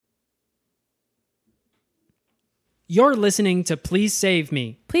You're listening to Please Save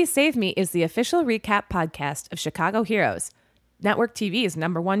Me. Please Save Me is the official recap podcast of Chicago Heroes, network TV's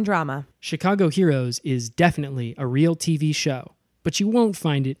 #1 drama. Chicago Heroes is definitely a real TV show, but you won't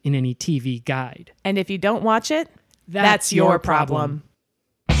find it in any TV guide. And if you don't watch it, That's your problem.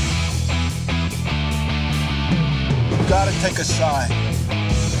 You gotta take a side.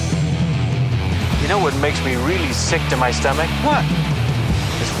 You know what makes me really sick to my stomach? What?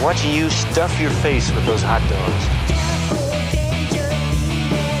 Is watching you stuff your face with those hot dogs.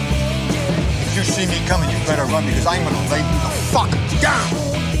 If you see me coming, you better run because I'm gonna lay you the fuck down.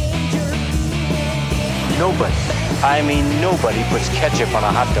 Nobody, I mean nobody, puts ketchup on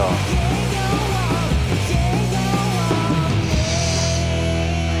a hot dog.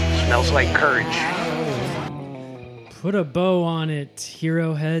 Smells like courage. Put a bow on it,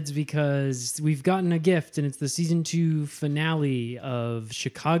 hero heads, because we've gotten a gift, and it's the season 2 finale of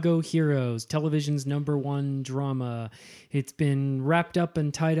Chicago Heroes, television's #1 drama. It's been wrapped up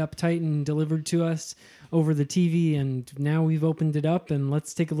and tied up tight and delivered to us over the TV, and now we've opened it up, and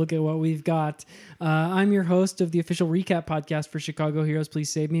let's take a look at what we've got. I'm your host of the official recap podcast for Chicago Heroes, Please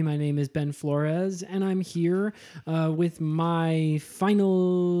Save Me. My name is Ben Flores, and I'm here with my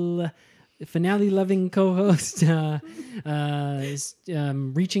finale-loving co-host,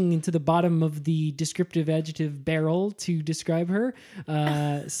 reaching into the bottom of the descriptive adjective barrel to describe her.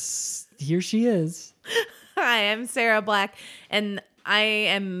 Here she is. Hi, I'm Sarah Black, and I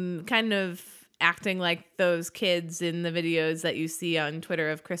am kind of acting like those kids in the videos that you see on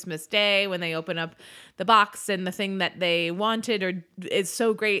Twitter of Christmas Day when they open up the box and the thing that they wanted or is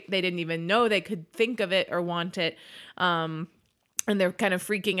so great they didn't even know they could think of it or want it. And they're kind of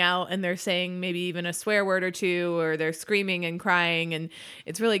freaking out and they're saying maybe even a swear word or two, or they're screaming and crying, and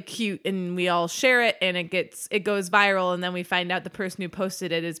it's really cute, and we all share it and it goes viral, and then we find out the person who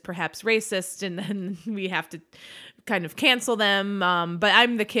posted it is perhaps racist, and then we have to kind of cancel them. But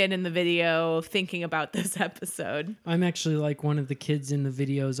I'm the kid in the video thinking about this episode. I'm actually like one of the kids in the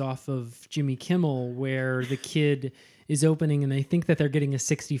videos off of Jimmy Kimmel where the kid is opening and they think that they're getting a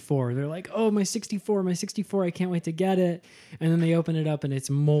 64. They're like, oh, my 64, I can't wait to get it. And then they open it up and it's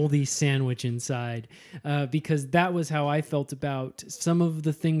moldy sandwich inside. Because that was how I felt about some of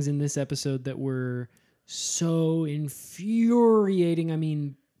the things in this episode that were so infuriating. I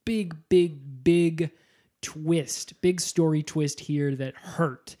mean, big twist, big story twist here that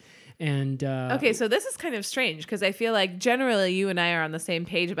hurt. And okay, so this is kind of strange because I feel like generally you and I are on the same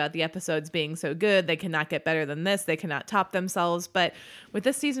page about the episodes being so good. They cannot get better than this. They cannot top themselves. But with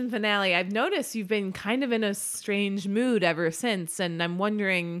this season finale, I've noticed you've been kind of in a strange mood ever since. And I'm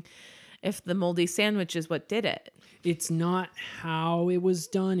wondering if the moldy sandwich is what did it. It's not how it was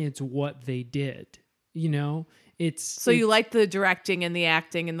done. It's what they did, you know? You like the directing and the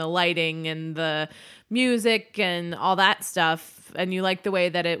acting and the lighting and the music and all that stuff, and you like the way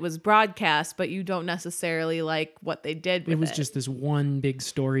that it was broadcast, but you don't necessarily like what they did with it. It was just this one big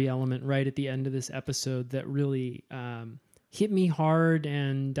story element right at the end of this episode that really hit me hard,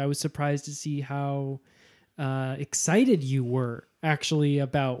 and I was surprised to see how excited you were actually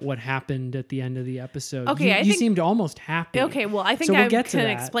about what happened at the end of the episode. Okay, you seemed almost happy. Okay, well, I think so I can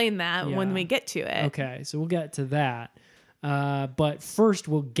explain that when we get to it. Okay, so we'll get to that. But first,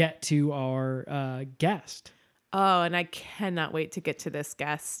 we'll get to our guest. Oh, and I cannot wait to get to this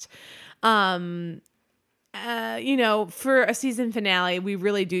guest. For a season finale, we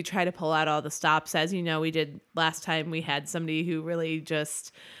really do try to pull out all the stops. As you know, we did last time. We had somebody who really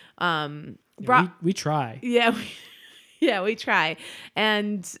just we try. Yeah, we try.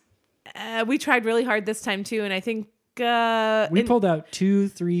 And we tried really hard this time too. And I think we pulled out 2,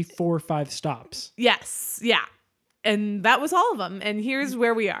 3, 4, 5 stops. Yes. Yeah. And that was all of them. And here's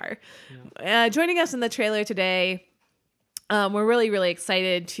where we are. Yeah. Joining us in the trailer today, we're really, really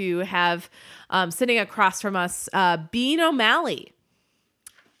excited to have sitting across from us, Bean O'Malley.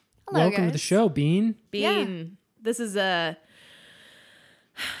 Hello, Welcome to the show, Bean. Yeah. This is a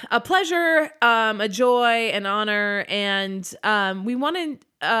pleasure, a joy, an honor, and we wanted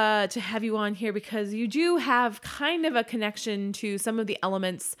to have you on here because you do have kind of a connection to some of the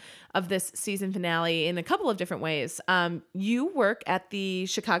elements of this season finale in a couple of different ways. You work at the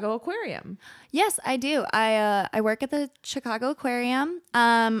Chicago Aquarium. Yes, I do. I work at the Chicago Aquarium.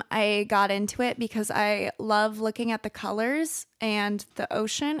 I got into it because I love looking at the colors and the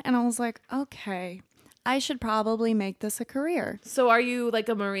ocean, and I was like, okay, I should probably make this a career. So are you like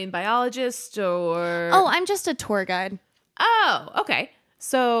a marine biologist or? Oh, I'm just a tour guide. Oh, okay.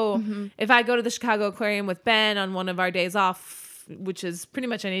 So if I go to the Chicago Aquarium with Ben on one of our days off, which is pretty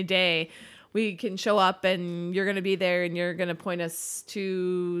much any day, we can show up and you're going to be there and you're going to point us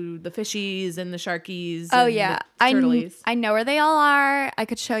to the fishies and the sharkies. Oh, and yeah. the turtlies. I know where they all are. I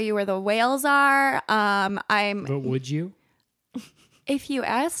could show you where the whales are. But would you? If you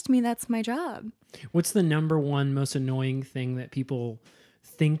asked me, that's my job. What's the number one most annoying thing that people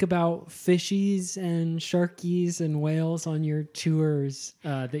think about fishies and sharkies and whales on your tours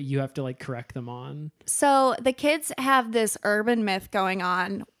that you have to like correct them on? So the kids have this urban myth going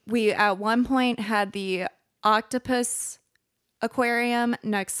on. We at one point had the octopus aquarium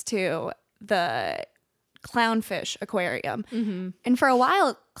next to the clownfish aquarium. Mm-hmm. And for a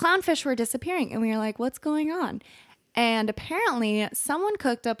while, clownfish were disappearing. And we were like, what's going on? And apparently someone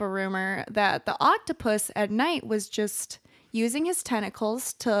cooked up a rumor that the octopus at night was just using his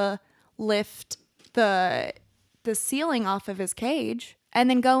tentacles to lift the ceiling off of his cage and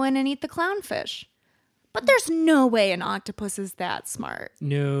then go in and eat the clownfish. But there's no way an octopus is that smart.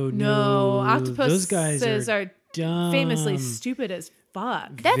 No. Octopuses Those guys are dumb. famously stupid as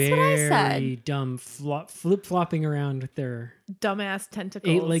fuck. That's what I said. Very dumb, flip-flopping around with their Dumbass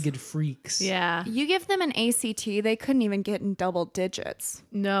tentacles. 8-legged freaks. Yeah. You give them an ACT, they couldn't even get in double digits.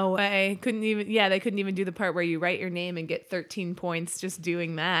 No way. They couldn't even do the part where you write your name and get 13 points just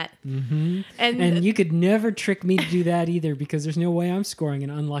doing that. Mm-hmm. And you could never trick me to do that either, because there's no way I'm scoring an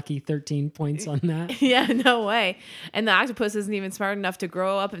unlucky 13 points on that. yeah, no way. And the octopus isn't even smart enough to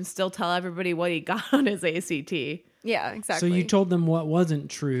grow up and still tell everybody what he got on his ACT. Yeah, exactly. So you told them what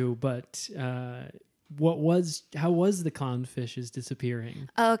wasn't true, but how was the clownfishes disappearing?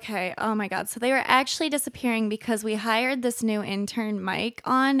 Okay. Oh my God. So they were actually disappearing because we hired this new intern, Mike,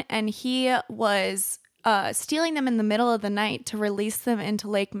 on, and he was stealing them in the middle of the night to release them into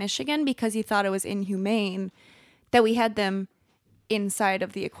Lake Michigan because he thought it was inhumane that we had them inside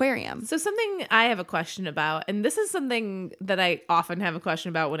of the aquarium. So something I have a question about, and this is something that I often have a question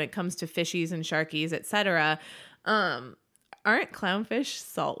about when it comes to fishies and sharkies, etc. Aren't clownfish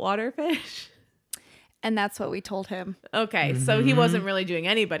saltwater fish? And that's what we told him. Okay, so he wasn't really doing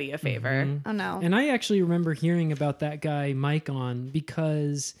anybody a favor. Mm-hmm. Oh, no. And I actually remember hearing about that guy, Mike, on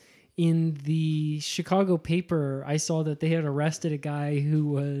because in the Chicago paper, I saw that they had arrested a guy who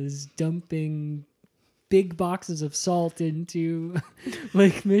was dumping big boxes of salt into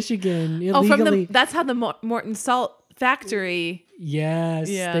Lake Michigan illegally. That's how the Morton Salt Factory. Yes,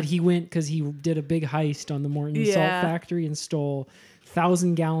 Yeah. that he went because he did a big heist on the Morton Salt Factory and stole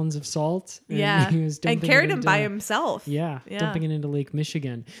 1,000 gallons of salt. And he was and dumping carried it him into, by himself. Yeah, dumping it into Lake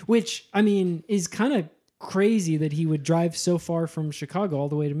Michigan, which, I mean, is kind of crazy that he would drive so far from Chicago all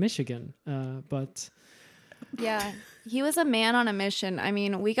the way to Michigan. But Yeah, he was a man on a mission. I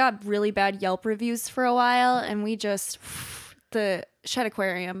mean, we got really bad Yelp reviews for a while, and the Shed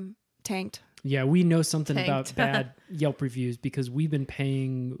Aquarium tanked. yeah, we know something about bad Yelp reviews because we've been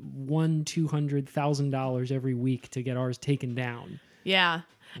paying $200,000 every week to get ours taken down. Yeah.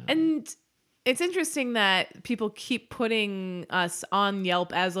 And it's interesting that people keep putting us on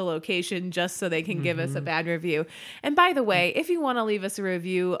Yelp as a location just so they can give us a bad review. And by the way, if you want to leave us a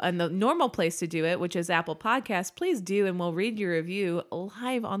review on the normal place to do it, which is Apple Podcasts, please do, and we'll read your review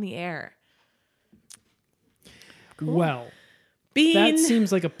live on the air. Cool. Well, that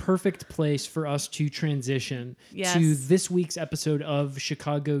seems like a perfect place for us to transition to this week's episode of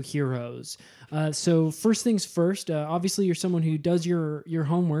Chicago Heroes. So first things first, obviously you're someone who does your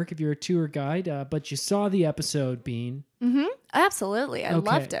homework if you're a tour guide, but you saw the episode, Bean. Mm-hmm. Absolutely. I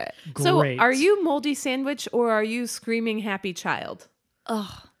loved it. Great. So are you Moldy Sandwich or are you Screaming Happy Child?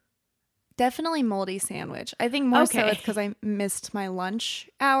 Oh, definitely Moldy Sandwich. I think more so it's because I missed my lunch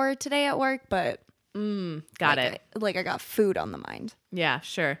hour today at work, but... Got it. I got food on the mind. Yeah,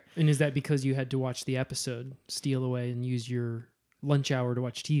 sure. And is that because you had to watch the episode, steal away and use your lunch hour to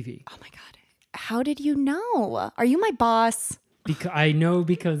watch TV? Oh my God. How did you know? Are you my boss? Because I know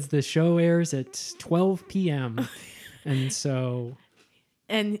because the show airs at 12 p.m. And so...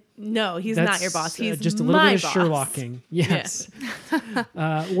 And no, he's not your boss. He's just a little bit of boss. Sherlocking. Yes.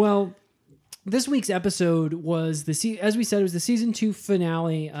 Yeah. Well, this week's episode was as we said, it was the season 2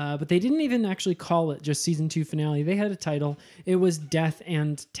 finale, but they didn't even actually call it just season 2 finale. They had a title. It was Death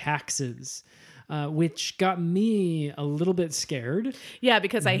and Taxes, which got me a little bit scared. Yeah,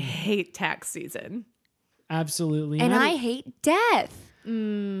 because I hate tax season. Absolutely. And I hate death.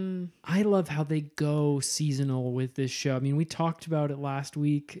 I love how they go seasonal with this show. I mean, we talked about it last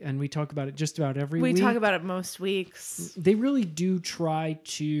week, and we talk about it just about every week. We talk about it most weeks. They really do try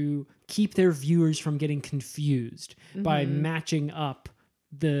to keep their viewers from getting confused by matching up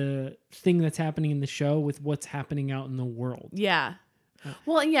the thing that's happening in the show with what's happening out in the world. Yeah.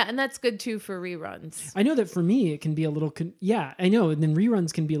 Well, yeah, and that's good too for reruns. I know that for me, it can be a little, I know. And then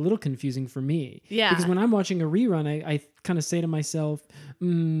reruns can be a little confusing for me. Yeah. Because when I'm watching a rerun, I kind of say to myself,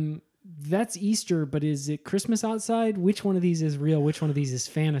 that's Easter, but is it Christmas outside? Which one of these is real? Which one of these is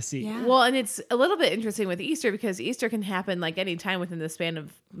fantasy? Yeah. Well, and it's a little bit interesting with Easter because Easter can happen like any time within the span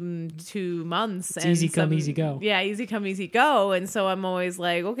of 2 months. It's easy come, easy go. Yeah, easy come, easy go. And so I'm always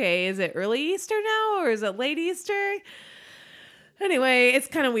like, okay, is it early Easter now or is it late Easter? Anyway, it's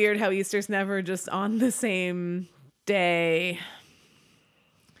kind of weird how Easter's never just on the same day.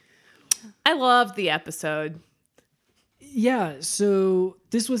 I loved the episode. Yeah, so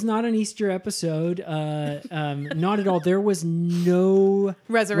this was not an Easter episode. Not at all. There was no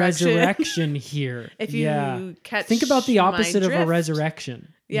resurrection here. If you catch think about the opposite of a drift.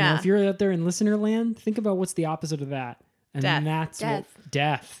 Resurrection. Yeah. You know, if you're out there in listener land, think about what's the opposite of that. And that's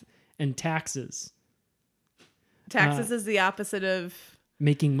death and taxes. Taxes is the opposite of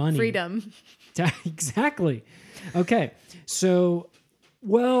making money. Freedom. Exactly. Okay. So,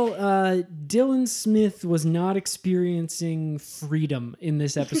 Dylan Smith was not experiencing freedom in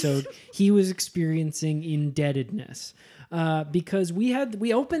this episode. He was experiencing indebtedness because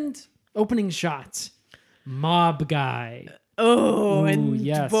we opened opening shots. Mob guy. Oh, ooh, and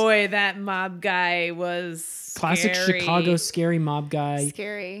yes. Boy, that mob guy was classic scary. Chicago scary mob guy.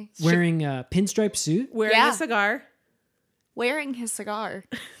 Scary. Wearing a pinstripe suit. Wearing a cigar. Wearing his cigar.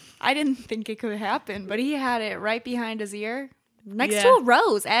 I didn't think it could happen, but he had it right behind his ear. Next to a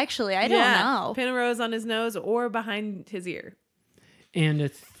rose, actually. I don't know. Pin a rose on his nose or behind his ear. And a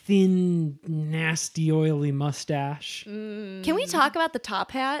thin, nasty, oily mustache. Can we talk about the top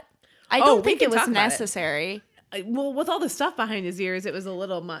hat? I don't think it was necessary. Well, with all the stuff behind his ears, it was a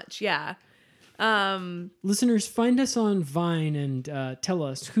little much. Yeah. Listeners, find us on Vine and tell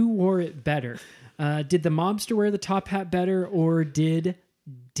us who wore it better. Did the mobster wear the top hat better, or did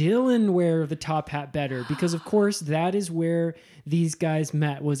Dylan wear the top hat better? Because, of course, that is where these guys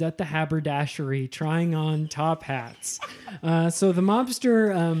met, was at the haberdashery trying on top hats. So the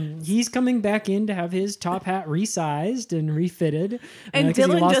mobster, he's coming back in to have his top hat resized and refitted. And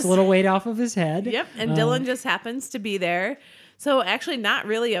Dylan he lost a little weight off of his head. Yep, and Dylan just happens to be there. So actually not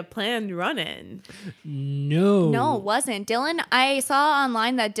really a planned run-in. No, it wasn't. Dylan, I saw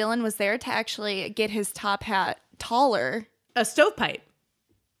online that Dylan was there to actually get his top hat taller. A stovepipe.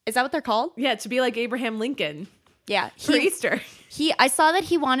 Is that what they're called? Yeah, to be like Abraham Lincoln. Yeah. For Easter. I saw that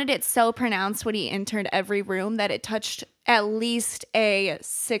he wanted it so pronounced when he entered every room that it touched at least a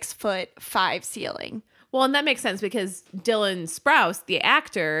 6'5" ceiling. Well, and that makes sense because Dylan Sprouse, the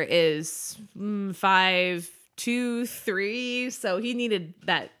actor, is 5'2", 3", so he needed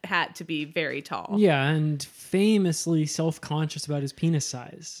that hat to be very tall. Yeah, and famously self-conscious about his penis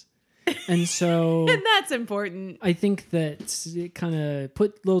size. And so and that's important. I think that it kind of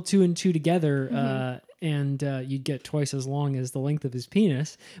put little 2 and 2 together, and you'd get twice as long as the length of his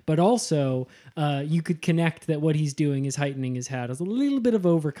penis. But also, you could connect that what he's doing is heightening his hat as a little bit of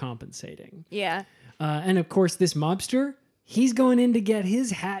overcompensating. Yeah. And of course, this mobster, he's going in to get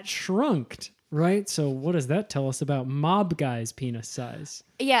his hat shrunked. Right? So what does that tell us about mob guys' penis size?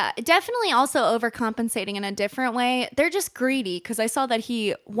 Yeah, definitely also overcompensating in a different way. They're just greedy because I saw that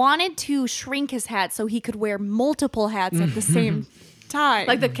he wanted to shrink his hat so he could wear multiple hats at the same time.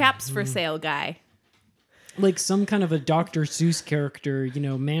 Like the caps for sale guy. Like some kind of a Dr. Seuss character,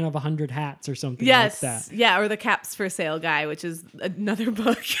 man of 100 hats or something like that. Yeah, or the caps for sale guy, which is another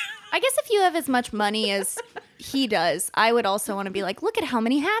book. I guess if you have as much money as he does, I would also want to be like, look at how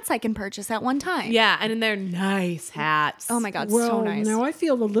many hats I can purchase at one time. Yeah, and they're nice hats. Oh my God, so nice. Now I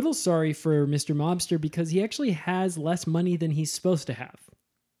feel a little sorry for Mr. Mobster because he actually has less money than he's supposed to have.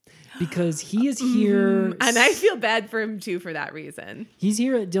 Because he is here. And I feel bad for him too for that reason. He's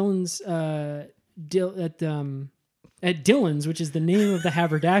here at Dylan's at Dylan's, which is the name of the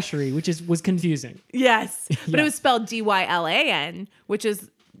haberdashery, which was confusing. Yes. But it was spelled Dylan, which is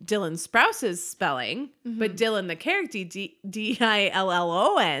Dylan Sprouse's spelling, but Dylan the character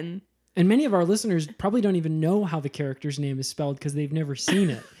Dillon. And many of our listeners probably don't even know how the character's name is spelled because they've never seen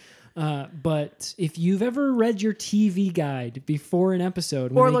it. But if you've ever read your TV guide before an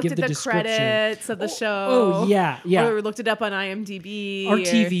episode, when or they looked give at the the description, credits of the show, oh yeah, or looked it up on IMDb. Our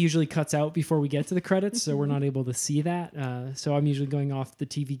TV usually cuts out before we get to the credits, so we're not able to see that. So I'm usually going off the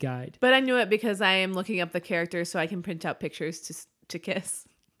TV guide. But I knew it because I am looking up the characters so I can print out pictures to kiss.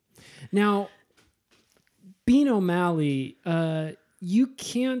 Now, Bean O'Malley, you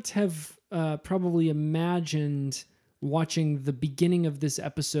can't have probably imagined watching the beginning of this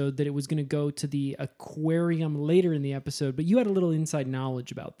episode that it was going to go to the aquarium later in the episode, but you had a little inside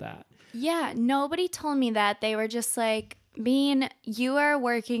knowledge about that. Yeah, nobody told me that. They were just like, Bean, you are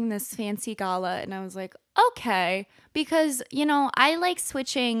working this fancy gala. And I was like, okay. Because, I like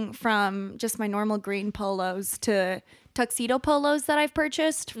switching from just my normal green polos to tuxedo polos that I've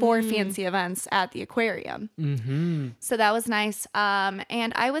purchased for fancy events at the aquarium. Mm-hmm. So that was nice.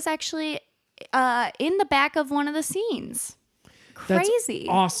 And I was actually in the back of one of the scenes. Crazy. That's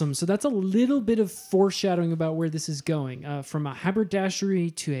awesome. So that's a little bit of foreshadowing about where this is going. From a haberdashery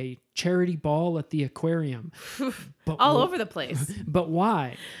to a charity ball at the aquarium. But all over the place. But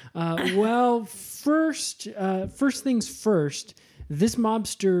why? Well, first things first, this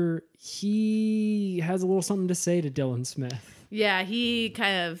mobster, he has a little something to say to Dylan Smith. Yeah, he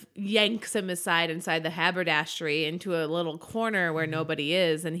kind of yanks him aside inside the haberdashery into a little corner where nobody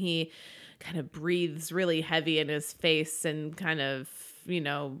is, and he kind of breathes really heavy in his face and kind of,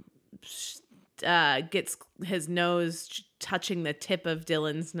 gets his nose touching the tip of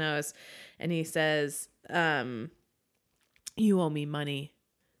Dylan's nose. And he says, you owe me money.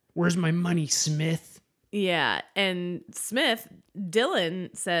 Where's my money, Smith? Yeah. And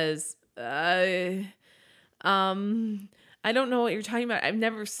Dylan says, I don't know what you're talking about. I've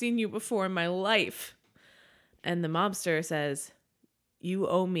never seen you before in my life. And the mobster says, you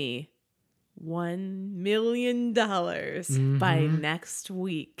owe me $1 million by next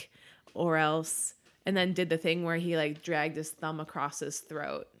week, or else. And then did the thing where he dragged his thumb across his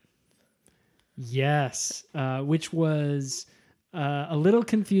throat. Yes, which was a little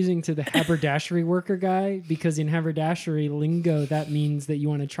confusing to the haberdashery worker guy, because in haberdashery lingo that means that you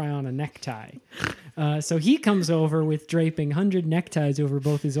want to try on a necktie. So he comes over with draping 100 neckties over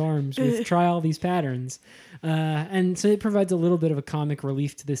both his arms with try all these patterns. And so it provides a little bit of a comic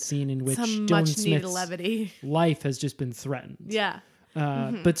relief to this scene in which Dylan Smith's levity. Life has just been threatened. Yeah.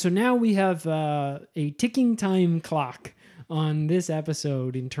 But so now we have a ticking time clock on this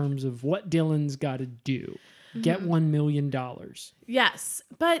episode in terms of what Dylan's got to do. Get $1 million. Yes,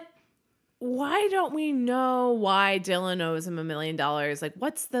 but why don't we know why Dylan owes him $1 million?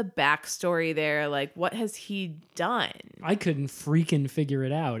 What's the backstory there? What has he done? I couldn't freaking figure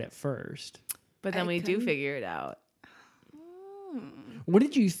it out at first. But then we do figure it out. What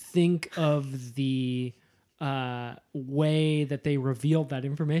did you think of the way that they revealed that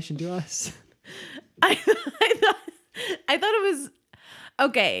information to us? I thought it was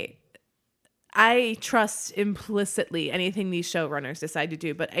okay. I trust implicitly anything these showrunners decide to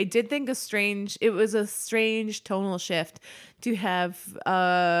do, but I did think it was a strange tonal shift to have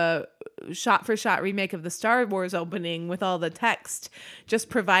a shot-for-shot remake of the Star Wars opening with all the text just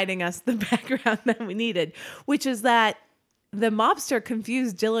providing us the background that we needed, which is that the mobster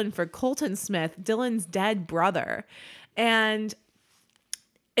confused Dylan for Colton Smith, Dylan's dead brother. And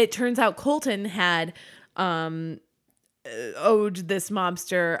it turns out Colton had owed this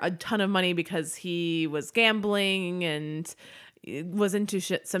mobster a ton of money because he was gambling and was into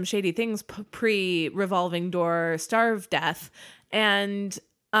some shady things pre-revolving door starve death. And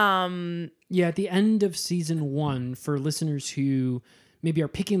at the end of season 1, for listeners who maybe are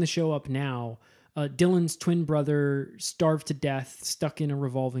picking the show up now, Dylan's twin brother starved to death, stuck in a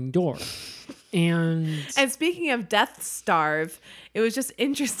revolving door. And speaking of death starve, it was just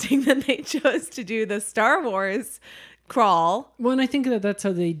interesting that they chose to do the Star Wars crawl. Well, and I think that's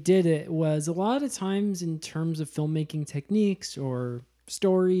how they did it. Was a lot of times in terms of filmmaking techniques or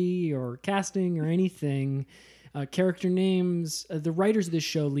story or casting or anything, character names, the writers of this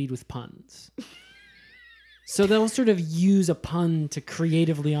show lead with puns. So they'll sort of use a pun to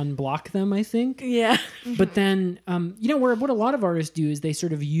creatively unblock them, I think. Yeah. But then, what a lot of artists do is they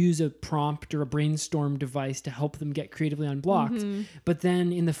sort of use a prompt or a brainstorm device to help them get creatively unblocked. Mm-hmm. But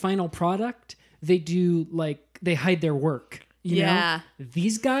then in the final product, they do they hide their work. You know?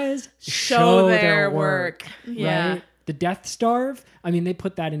 These guys show their work. Yeah. Right? The death starve, they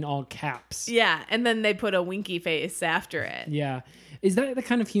put that in all caps. Yeah. And then they put a winky face after it. Yeah. Is that the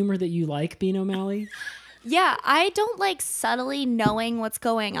kind of humor that you like, Bean O'Malley? Yeah, I don't like subtly knowing what's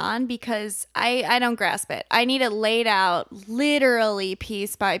going on because I don't grasp it. I need it laid out literally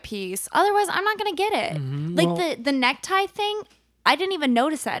piece by piece. Otherwise, I'm not going to get it. Mm-hmm. The necktie thing, I didn't even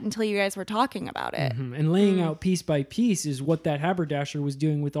notice that until you guys were talking about it. Mm-hmm. And laying out piece by piece is what that haberdasher was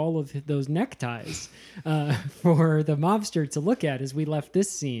doing with all of those neckties for the mobster to look at as we left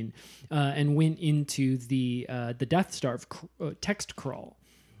this scene and went into the Death Starve text crawl.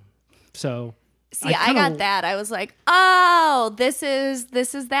 So... See, I got that. I was like, oh, this is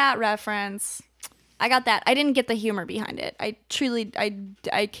that reference. I got that. I didn't get the humor behind it. I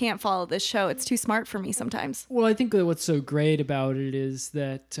can't follow this show. It's too smart for me sometimes. Well, I think that what's so great about it is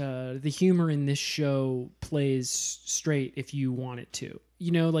that the humor in this show plays straight if you want it to.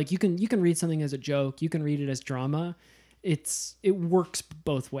 You can read something as a joke. You can read it as drama. it works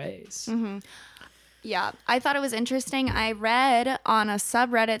both ways. Mm-hmm. Yeah, I thought it was interesting. I read on a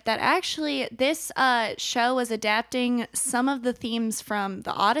subreddit that actually this show was adapting some of the themes from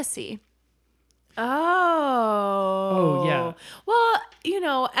the Odyssey. Oh, yeah. Well,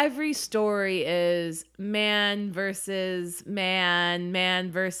 every story is man versus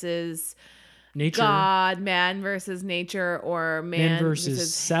Nature. God, man versus nature, or man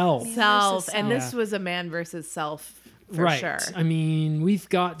versus self. And this was a man versus self. For right. sure. I mean, we've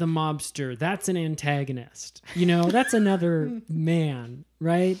got the mobster. That's an antagonist. That's another man,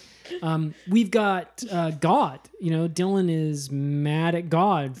 right? We've got God. Dylan is mad at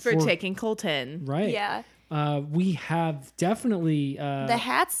God for taking Colton. Right. Yeah. We have definitely... the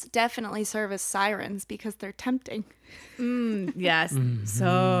hats definitely serve as sirens because they're tempting. Yes.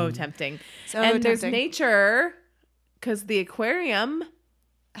 So tempting. Tempting. There's nature because the aquarium...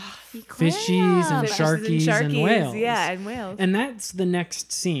 Fishies and sharkies and whales. Yeah, and whales. And that's the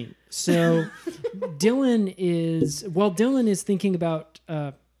next scene. So Dylan is thinking about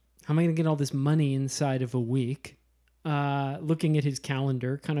how am I going to get all this money inside of a week? Looking at his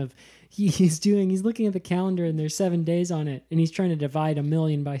calendar, kind of he's looking at the calendar and there's 7 days on it, and he's trying to divide 1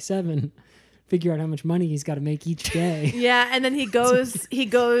 million by 7. Figure out how much money he's got to make each day. Yeah, and then he goes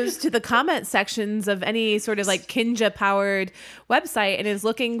to the comment sections of any sort of like Kinja powered website and is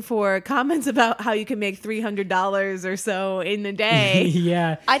looking for comments about how you can make $300 or so in a day.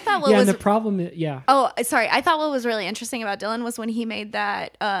 Yeah. I thought and the problem is, Oh, sorry. I thought what was really interesting about Dylan was when he made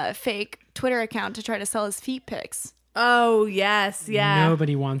that fake Twitter account to try to sell his feet pics. Oh, yes. Yeah.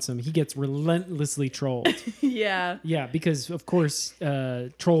 Nobody wants him. He gets relentlessly trolled. Yeah. Yeah, because of course,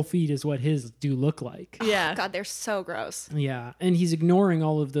 troll feet is what his do look like. Yeah. Oh, God, they're so gross. Yeah, and he's ignoring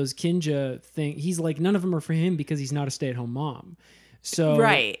all of those Kinja things. He's like, none of them are for him because he's not a stay-at-home mom. So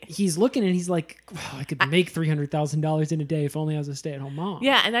he's looking and he's like, wow, I could make $300,000 in a day if only I was a stay-at-home mom.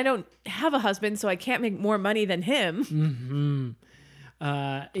 Yeah, and I don't have a husband, so I can't make more money than him.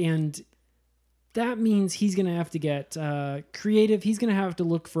 And that means he's going to have to get creative. He's going to have to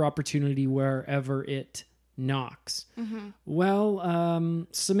look for opportunity wherever it knocks. Well,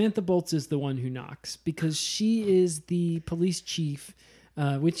 Samantha Bolts is the one who knocks because she is the police chief,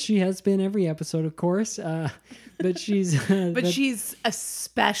 which she has been every episode, of course. But she's she's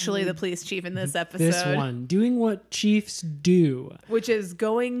especially the police chief in this episode. This one, doing what chiefs do, which is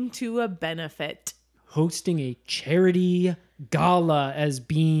going to a benefit. Hosting a charity gala, as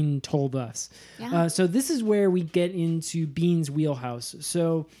Bean told us. Yeah. So this is where we get into Bean's wheelhouse.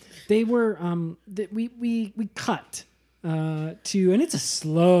 So they were we cut to, and it's a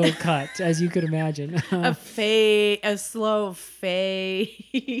slow cut, as you could imagine. A slow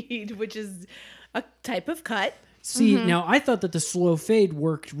fade, which is a type of cut. See, now I thought that the slow fade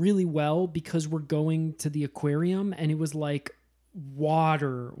worked really well because we're going to the aquarium and it was like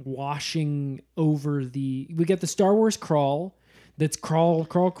water washing over we get the Star Wars crawl that's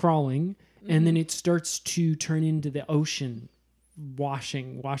crawling, and then it starts to turn into the ocean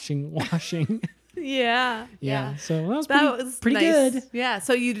washing. Yeah. So that was pretty nice. good. Yeah.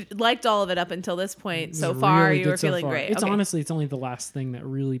 So you liked all of it up until this point. So far, really you were feeling great. It's honestly, it's only the last thing that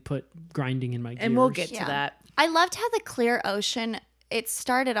really put grinding in my gears. And we'll get to that. I loved how the clear ocean, it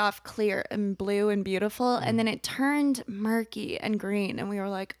started off clear and blue and beautiful, and then it turned murky and green. And we were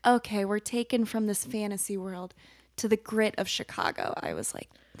like, okay, we're taken from this fantasy world to the grit of Chicago. I was like,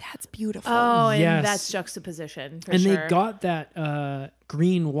 that's beautiful. Oh, and Yes. that's juxtaposition for and sure. they got that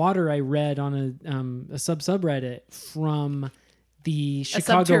green water I read on a subreddit from the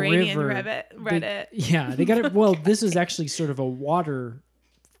Chicago subterranean River. Reddit. They got it. Well, this is actually sort of a water,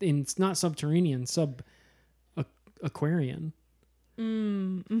 it's not subterranean, aquarian.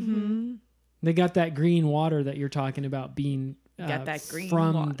 They got that green water that you're talking about being Got that green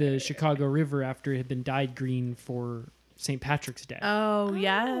from water. the Chicago River after it had been dyed green for St. Patrick's Day. Oh,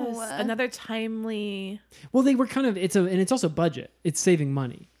 yes. Another timely. Well, they were kind of, and it's also budget. It's saving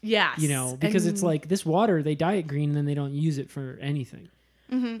money. Yes. Because it's like this water, they dye it green and then they don't use it for anything.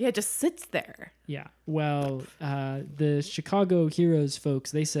 Yeah, it just sits there. Yeah. Well, the Chicago Heroes folks,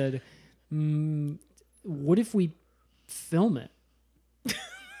 they said, what if we film it?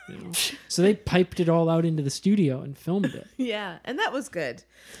 So they piped it all out into the studio and filmed it. Yeah, and that was good.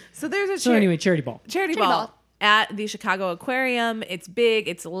 So there's a charity ball. Charity ball at the Chicago Aquarium. It's big,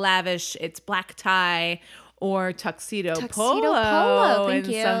 it's lavish, it's black tie or tuxedo polo thank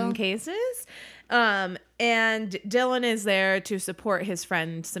in you. some cases. And Dylan is there to support his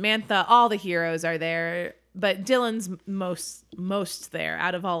friend Samantha. All the heroes are there, but Dylan's most there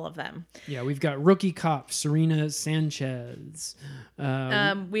out of all of them. Yeah, we've got rookie cop Serena Sanchez.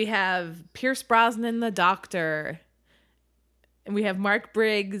 We have Pierce Brosnan, the doctor, And we have Mark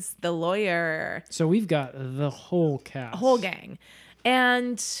Briggs, the lawyer. So we've got the whole cast. Whole gang.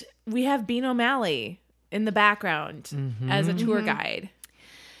 And we have Bean O'Malley in the background as a tour guide.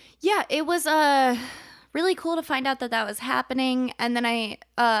 Yeah, it was really cool to find out that was happening. And then I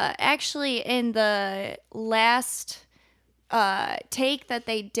actually, in the last take that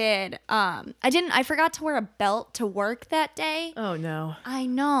they did, I forgot to wear a belt to work that day. Oh, no. I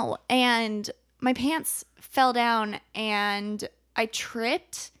know. And my pants fell down and I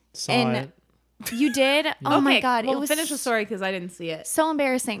tripped. Saw it. You did? Oh my God. Well, it was finish the story because I didn't see it. so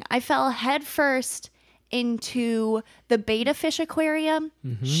embarrassing. I fell head first into the betta fish aquarium,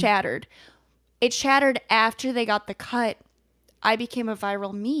 shattered. It shattered after they got the cut. I became a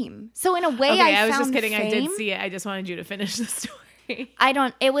viral meme. So in a way, I was just kidding. Fame. I did see it. I just wanted you to finish the story.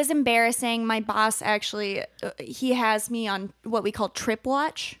 It was embarrassing. My boss actually, he has me on what we call trip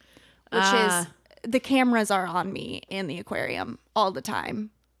watch, which is the cameras are on me in the aquarium all the time.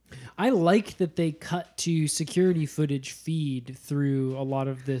 I like that they cut to security footage feed through a lot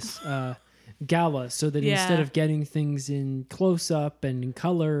of this gala so that instead of getting things in close up and in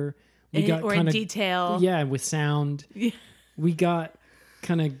color, we got in detail. Yeah, with sound. Yeah. We got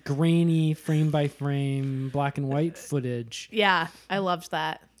kind of grainy frame by frame black and white footage. Yeah, I loved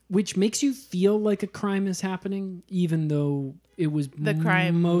that. Which makes you feel like a crime is happening, even though it was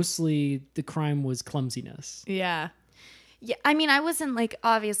mostly the crime was clumsiness. Yeah. Yeah, I mean, I wasn't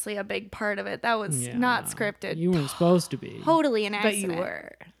obviously a big part of it. That was not scripted. You weren't supposed to be. Totally an accident. But you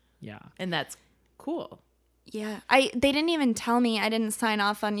were. Yeah. And that's cool. Yeah. They didn't even tell me. I didn't sign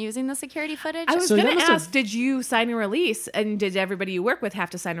off on using the security footage. I was going to ask, did you sign a release? And did everybody you work with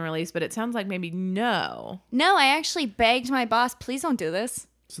have to sign a release? But it sounds like maybe no. No, I actually begged my boss, please don't do this.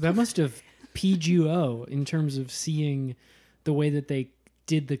 So that must have P'd you in terms of seeing the way that they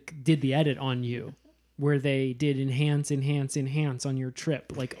did the edit on you, where they did enhance on your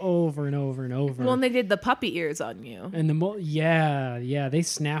trip, over and over and over. Well, and they did the puppy ears on you. And they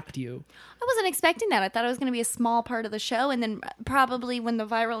snapped you. I wasn't expecting that. I thought it was going to be a small part of the show, and then probably when the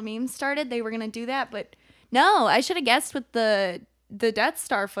viral memes started, they were going to do that. But no, I should have guessed with the Death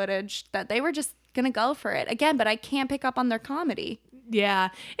Star footage that they were just going to go for it again. But I can't pick up on their comedy. Yeah,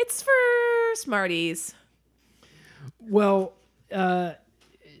 it's for smarties. Well, I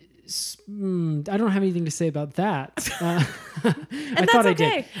don't have anything to say about that. I thought I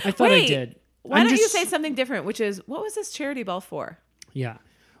did. I did. Why don't you say something different, which is, what was this charity ball for? Yeah.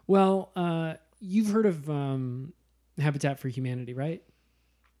 Well, you've heard of Habitat for Humanity, right?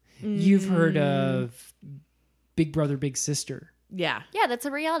 You've heard of Big Brother, Big Sister. Yeah. Yeah, that's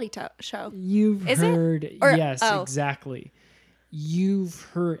a reality show. You've heard... Yes, exactly. You've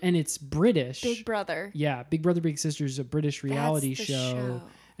heard... And it's British. Big Brother. Yeah, Big Brother, Big Sister is a British reality show.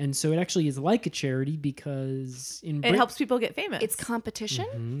 And so it actually is like a charity because it helps people get famous. It's competition.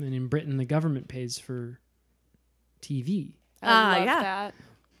 Mm-hmm. And in Britain, the government pays for TV. I love that.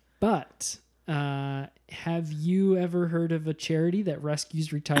 But have you ever heard of a charity that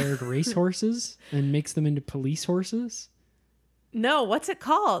rescues retired racehorses and makes them into police horses? No, what's it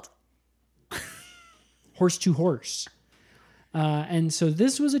called? Horse to Horse. And so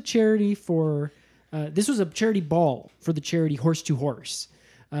this was a charity this was a charity ball for the charity Horse to Horse.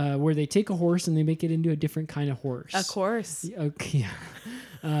 Where they take a horse and they make it into a different kind of horse. Of course. Okay, yeah.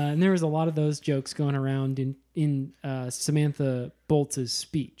 And there was a lot of those jokes going around in Samantha Boltz's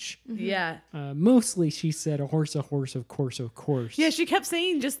speech. Yeah. Mostly she said, a horse, of course, of course. Yeah, she kept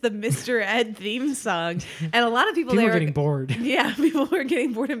saying just the Mr. Ed theme song. And a lot of people were getting bored. Yeah, people were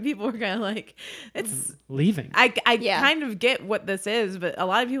getting bored and people were kind of it's... leaving. I kind of get what this is, but a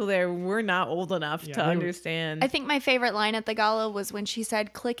lot of people there were not old enough to understand. I think my favorite line at the gala was when she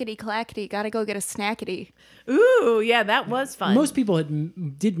said, clickety clackety, gotta go get a snackety. Ooh, yeah, that was fun. Most people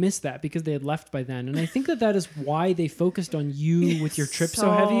did miss that because they had left by then. And I think that is why they focused on you with your trip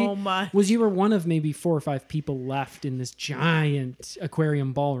so heavy. Much. Was you were one of maybe 4 or 5 people left in this giant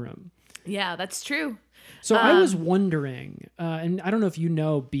aquarium ballroom. Yeah, that's true. So I was wondering, and I don't know if you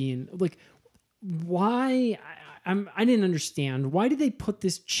know, Bean, why I didn't understand. Why did they put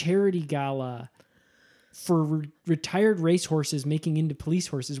this charity gala for retired racehorses making into police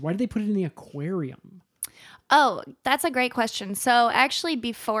horses? Why did they put it in the aquarium? Oh, that's a great question. So actually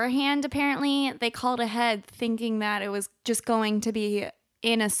beforehand, apparently, they called ahead thinking that it was just going to be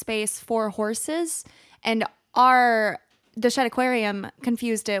in a space for horses. And the Shed Aquarium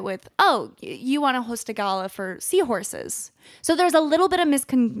confused it with, you want to host a gala for seahorses. So there's a little bit of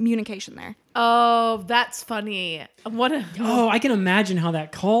miscommunication there. Oh, that's funny. I can imagine how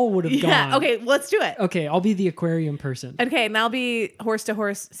that call would have gone. Okay, let's do it. Okay, I'll be the aquarium person. Okay, and I'll be horse to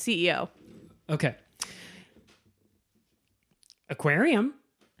horse CEO. Okay. aquarium.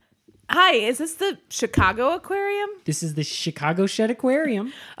 Hi, is this the Chicago Aquarium? This is the Chicago Shed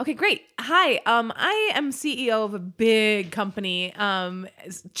Aquarium. Okay, great. Hi, I am CEO of a big company,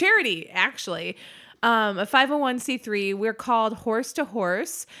 charity actually, a 501c3. We're called Horse to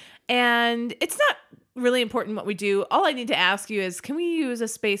Horse, and it's not really important what we do. All I need to ask you is, can we use a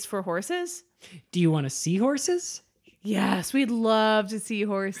space for horses? Do you want to see horses? Yes, we'd love to see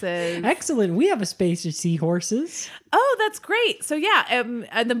horses. Excellent. We have a space to see horses. Oh, that's great. So yeah,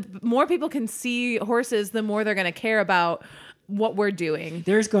 and the more people can see horses, the more they're going to care about what we're doing.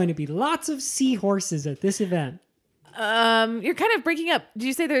 There's going to be lots of seahorses at this event. You're kind of breaking up. Did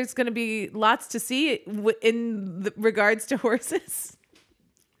you say there's going to be lots to see in regards to horses?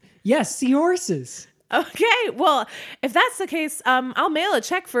 Yes, seahorses. Okay, well, if that's the case, I'll mail a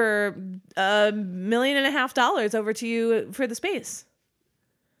check for $1.5 million over to you for the space.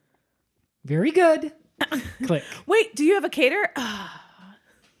 Very good. Click. Wait, do you have a caterer?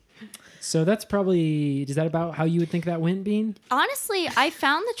 So that's probably, is that about how you would think that went, Bean? Honestly, I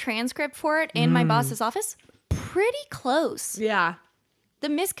found the transcript for it in my boss's office. Pretty close. Yeah. The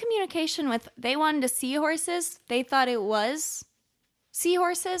miscommunication with they wanted to see horses, they thought it was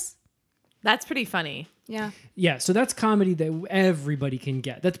seahorses. That's pretty funny. Yeah. Yeah, so that's comedy that everybody can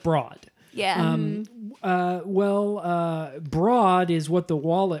get. That's broad. Yeah. Broad is what the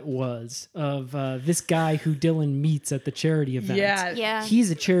wallet was of this guy who Dylan meets at the charity event. Yeah.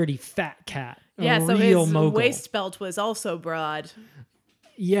 He's a charity fat cat. Yeah, so real his mogul. waist belt was also broad.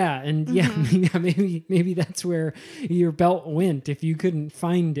 Yeah, and maybe that's where your belt went if you couldn't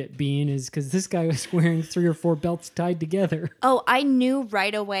find it, Bean, is because this guy was wearing 3 or 4 belts tied together. Oh, I knew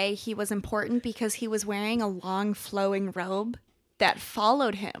right away he was important because he was wearing a long flowing robe that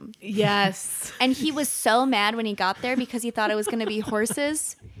followed him. Yes. And he was so mad when he got there because he thought it was going to be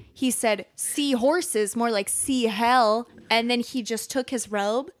horses. He said, "See horses," more like "see hell." And then he just took his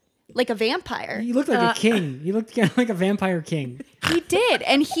robe like a vampire. He looked like a king. He looked kind of like a vampire king. He did.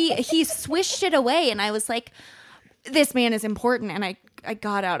 And he swished it away. And I was like, this man is important. And I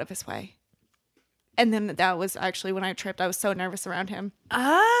got out of his way. And then that was actually when I tripped. I was so nervous around him.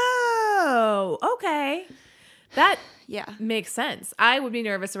 Oh, okay. That Yeah. makes sense. I would be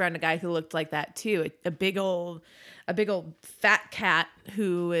nervous around a guy who looked like that too. A big old fat cat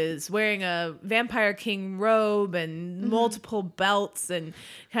who is wearing a Vampire King robe and multiple belts and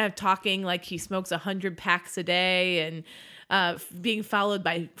kind of talking like he smokes 100 packs a day and being followed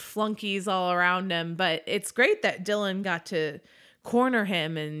by flunkies all around him. But it's great that Dylan got to corner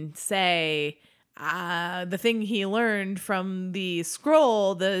him and say the thing he learned from the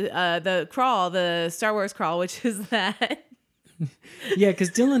scroll, the crawl, the Star Wars crawl, which is that. Yeah, because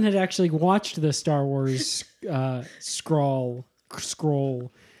Dylan had actually watched the Star Wars scroll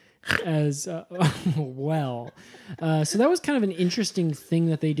as well. So that was kind of an interesting thing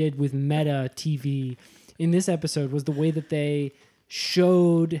that they did with meta TV in this episode, was the way that they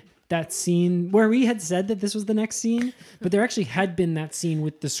showed that scene where we had said that this was the next scene, but there actually had been that scene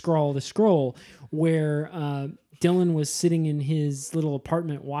with the scroll where Dylan was sitting in his little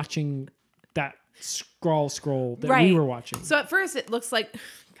apartment watching that scroll that we were watching. So at first it looks like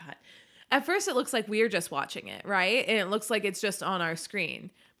we're just watching it, right? And it looks like it's just on our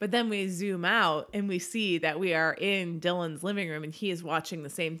screen. But then we zoom out and we see that we are in Dylan's living room and he is watching the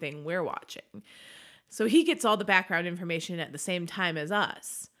same thing we're watching. So he gets all the background information at the same time as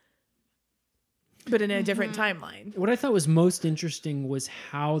us, but in a different timeline. What I thought was most interesting was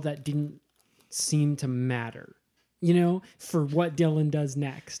how that didn't seem to matter, for what Dylan does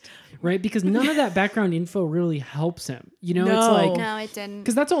next, right? Because none of that background info really helps him. It's like, No, it didn't.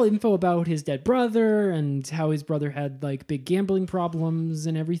 because that's all info about his dead brother and how his brother had like big gambling problems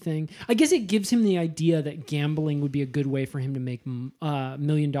and everything. I guess it gives him the idea that gambling would be a good way for him to make $1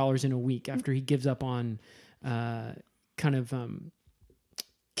 million in a week after he gives up on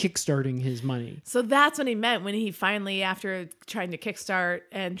kickstarting his money. So that's what he meant when he finally, after trying to kickstart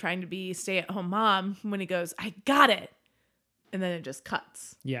and trying to be stay-at-home mom, when he goes, "I got it," and then it just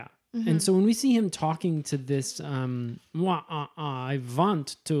cuts. Yeah. And so when we see him talking to this, I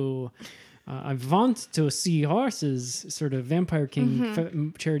want to see horses, sort of Vampire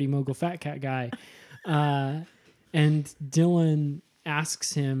King charity mogul fat cat guy, and Dylan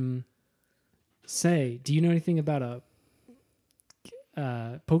asks him, "Do you know anything about a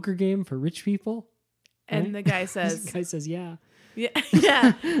poker game for rich people?" And Right? the guy says, The guy says, "Yeah."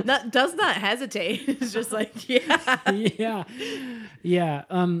 yeah, does not hesitate. It's just like, yeah. Yeah.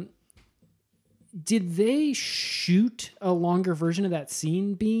 Did they shoot a longer version of that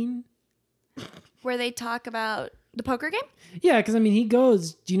scene, Bean? Where they talk about The poker game? Yeah, because I mean, he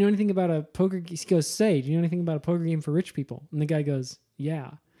goes, "Do you know anything about a poker?" He goes, "Say, do you know anything about a poker game for rich people?" And the guy goes,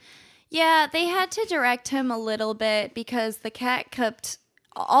 "Yeah." Yeah, they had to direct him a little bit because the cat kept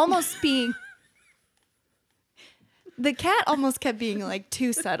almost being. The cat almost kept being like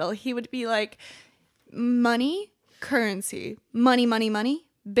too subtle. He would be like, money, currency, money, money, money,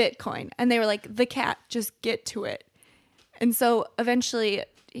 Bitcoin. And they were like, the cat, just get to it. And so eventually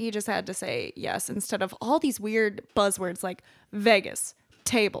he just had to say yes instead of all these weird buzzwords like Vegas,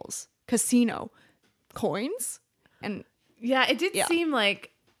 tables, casino, coins. And yeah, it did seem like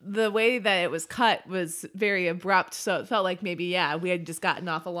the way that it was cut was very abrupt. So it felt like maybe, we had just gotten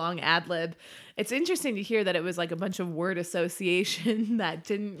off a long ad lib. It's interesting to hear that it was like a bunch of word association that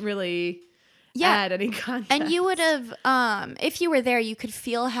didn't really add any context. And you would have, if you were there, you could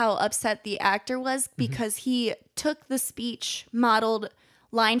feel how upset the actor was because he took the speech modeled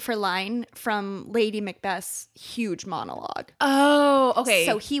line for line from Lady Macbeth's huge monologue. Oh, okay.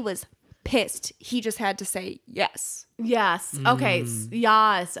 So he was pissed. He just had to say yes. Yes. Okay.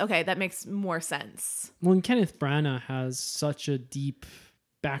 Yes. Okay. That makes more sense. Well, and Kenneth Branagh has such a deep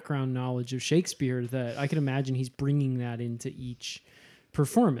background knowledge of Shakespeare that I can imagine he's bringing that into each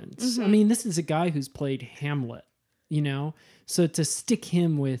performance. I mean, this is a guy who's played Hamlet, So to stick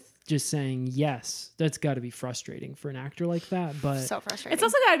him with just saying yes, that's got to be frustrating for an actor like that. But so frustrating. It's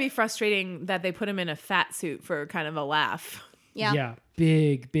also got to be frustrating that they put him in a fat suit for kind of a laugh. Yeah. Yeah.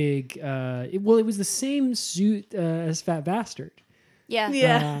 Big. It was the same suit as Fat Bastard.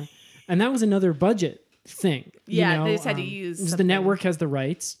 Yeah. And that was another budget thing. Yeah, they just had to use the network has the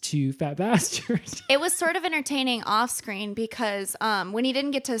rights to Fat Bastard. It was sort of entertaining off screen because when he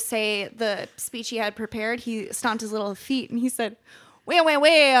didn't get to say the speech he had prepared, he stomped his little feet and he said, wait,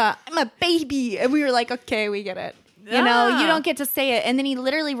 I'm a baby. And we were like, okay, we get it. You don't get to say it. And then he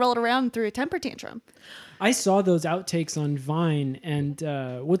literally rolled around and threw a temper tantrum. I saw those outtakes on Vine, and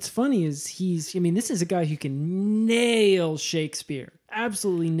what's funny is this is a guy who can nail Shakespeare.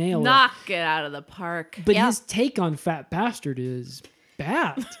 Absolutely nail it. Knock it out of the park. But his take on Fat Bastard is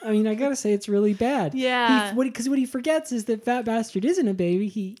bad. I mean, I gotta say, it's really bad. Yeah. Because what he forgets is that Fat Bastard isn't a baby.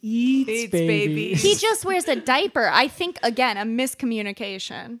 He eats babies. He just wears a diaper. I think, again, a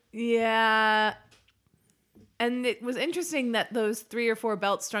miscommunication. Yeah. And it was interesting that those 3 or 4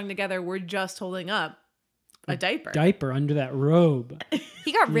 belts strung together were just holding up a diaper. Diaper under that robe.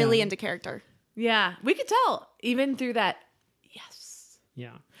 He got really into character. Yeah. We could tell even through that. Yes.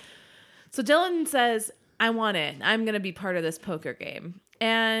 Yeah. So Dylan says, I want in. I'm going to be part of this poker game.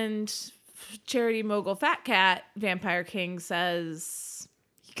 And charity mogul Fat Cat, Vampire King, says...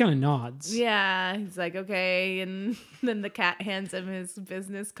 He kind of nods. Yeah. He's like, okay. And then the cat hands him his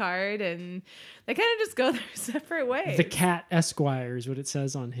business card and they kind of just go their separate ways. The Cat Esquire is what it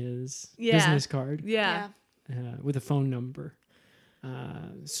says on his business card. Yeah. With a phone number.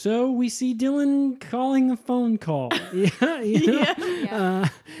 So we see Dylan calling a phone call.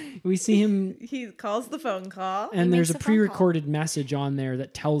 We see him. He calls the phone call. And there's a pre-recorded message on there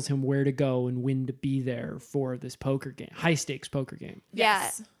that tells him where to go and when to be there for this poker game, high stakes poker game.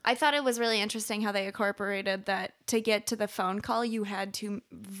 Yes. Yeah. I thought it was really interesting how they incorporated that to get to the phone call, you had to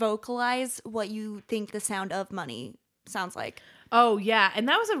vocalize what you think the sound of money sounds like. Oh, yeah. And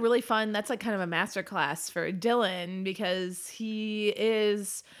that was a really fun, that's like kind of a masterclass for Dylan because he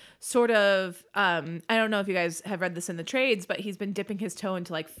is sort of, I don't know if you guys have read this in the trades, but he's been dipping his toe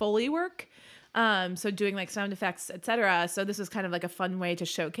into like Foley work. So doing like sound effects, etc. So this was kind of like a fun way to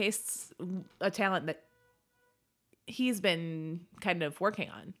showcase a talent that he's been kind of working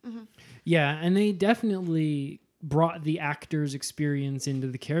on. Mm-hmm. Yeah. And they definitely brought the actor's experience into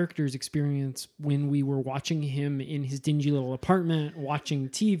the character's experience. When we were watching him in his dingy little apartment watching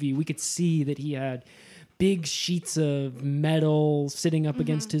TV, we could see that he had big sheets of metal sitting up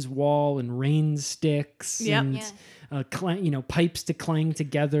against his wall and rain sticks and pipes to clang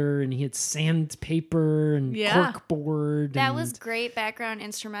together, and he had sandpaper and corkboard. That was great background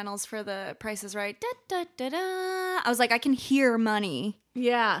instrumentals for The Price is Right. Da, da, da, da. I was like, I can hear money.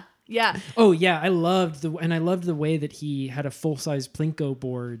 Yeah. Yeah. Oh yeah, I loved the way that he had a full-size Plinko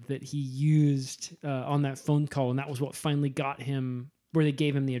board that he used on that phone call, and that was what finally got him where they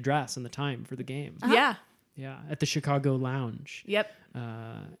gave him the address and the time for the game. Uh-huh. Yeah. Yeah, at the Chicago Lounge. Yep.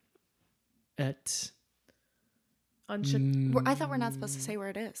 I thought we're not supposed to say where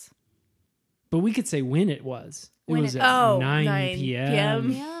it is. But we could say when it was. It was at 9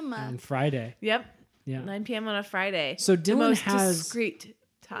 p.m. on Friday. Yep. Yeah. 9 p.m. on a Friday. So Dylan has discreet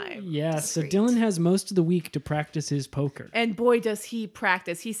time. Yeah, so Dylan has most of the week to practice his poker. And boy, does he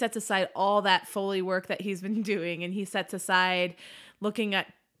practice. He sets aside all that Foley work that he's been doing, and he sets aside looking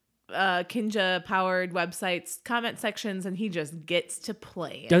at Kinja powered websites comment sections, and he just gets to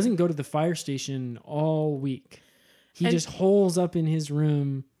play. Doesn't go to the fire station all week. He just holes up in his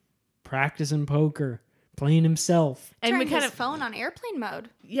room, practicing poker, playing himself. And turned his phone on airplane mode.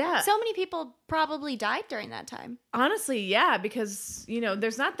 Yeah. So many people probably died during that time. Honestly, yeah, because,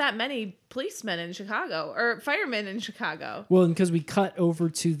 there's not that many policemen in Chicago or firemen in Chicago. Well, and because we cut over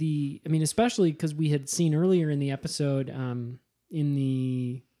to especially because we had seen earlier in the episode, in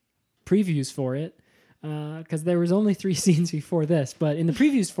the previews for it, because there was only 3 scenes before this, but in the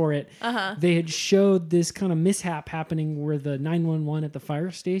previews for it, they had showed this kind of mishap happening where the 911 at the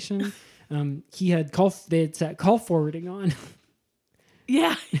fire station, they had set call forwarding on.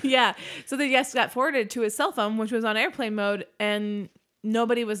 Yeah. So the guest got forwarded to his cell phone, which was on airplane mode, and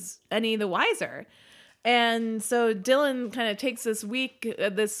nobody was any the wiser. And so Dylan kind of takes this week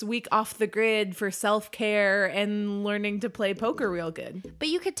off the grid for self-care and learning to play poker real good. But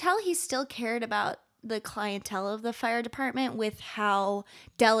you could tell he still cared about the clientele of the fire department with how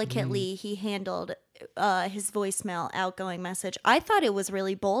delicately he handled his voicemail outgoing message. I thought it was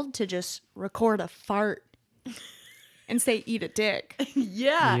really bold to just record a fart and say, eat a dick.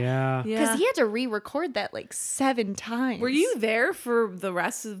 Yeah. Because he had to re-record that like 7 times. Were you there for the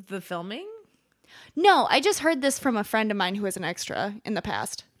rest of the filming? No, I just heard this from a friend of mine who was an extra in the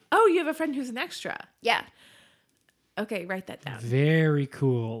past. Oh, you have a friend who's an extra. Yeah. Okay, write that down. Very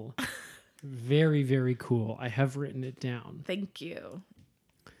cool. Very, very cool. I have written it down. Thank you.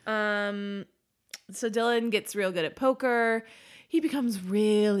 So Dylan gets real good at poker. He becomes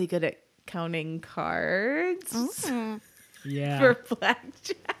really good at counting cards. Yeah. For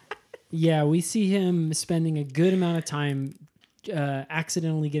blackjack. Yeah, we see him spending a good amount of time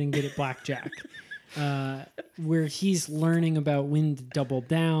accidentally getting good at blackjack. Where he's learning about when to double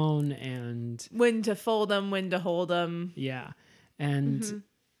down and when to fold them, when to hold them. Yeah. And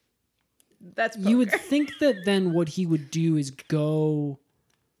that's poker. You would think that then what he would do is go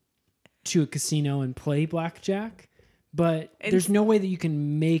to a casino and play blackjack, but there's no way that you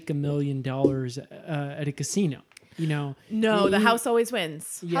can make $1 million at a casino. No, the house always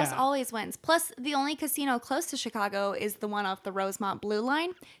wins. Yeah. House always wins. Plus, the only casino close to Chicago is the one off the Rosemont Blue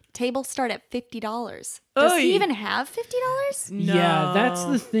Line. Tables start at $50. Does he even have $50? No. Yeah, that's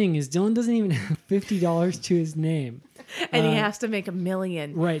the thing is Dylan doesn't even have $50 to his name. And he has to make $1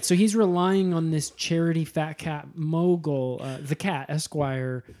 million. Right. So he's relying on this charity fat cat mogul, the Cat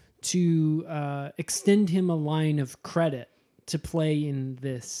Esquire, to extend him a line of credit to play in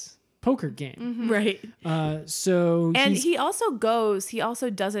this poker game. Right. So he also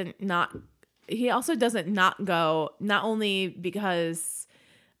doesn't not go, not only because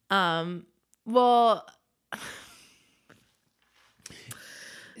I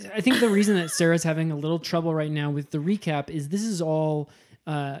think the reason that Sarah's having a little trouble right now with the recap is this is all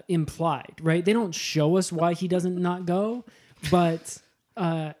implied, right? They don't show us why he doesn't not go, but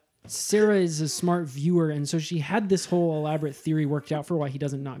Sarah is a smart viewer, and so she had this whole elaborate theory worked out for why he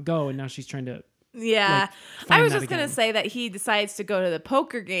doesn't not go, and now she's trying to I was just going to say that he decides to go to the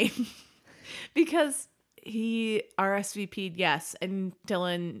poker game because he RSVP'd yes, and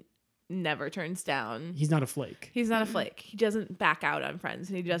Dylan never turns down. He's not a flake. He's not a flake. He doesn't back out on friends,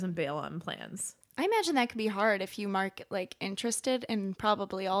 and he doesn't bail on plans. I imagine that could be hard if you mark interested in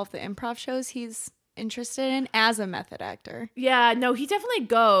probably all of the improv shows he's interested in as a method actor. Yeah, no, he definitely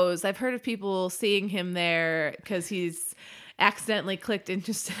goes. I've heard of people seeing him there because he's accidentally clicked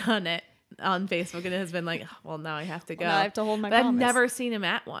interested on it on Facebook and has been like, well, now I have to go. Well, now I have to hold my But promise. I've never seen him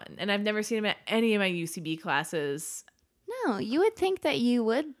at one, and I've never seen him at any of my UCB classes. No, you would think that you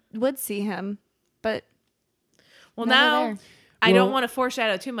would see him, but well, now I don't want to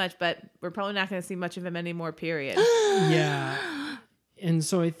foreshadow too much, but we're probably not going to see much of him anymore, period. Yeah. And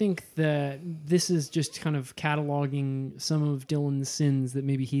so I think that this is just kind of cataloging some of Dylan's sins that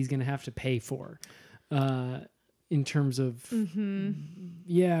maybe he's going to have to pay for in terms of,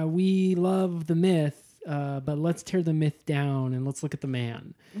 yeah, we love the myth, but let's tear the myth down and let's look at the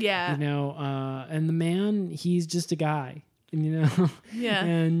man. Yeah. And the man, he's just a guy. Yeah.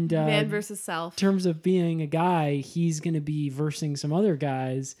 And man versus self. In terms of being a guy, he's going to be versing some other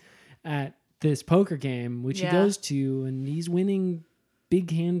guys at this poker game, which he goes to, and he's winning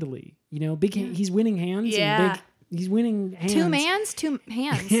big handily. He's winning hands. Yeah. He's winning hands. Two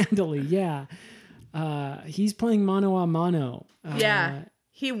hands. Handily, yeah. He's playing mano a mano.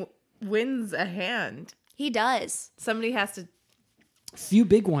 He wins a hand. He does. Somebody has to. Few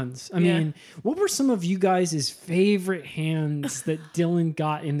big ones. I mean, what were some of you guys' favorite hands that Dylan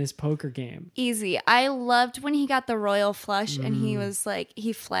got in this poker game? Easy. I loved when he got the royal flush and he was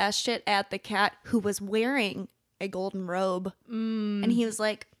he flashed it at the cat who was wearing a golden robe. And he was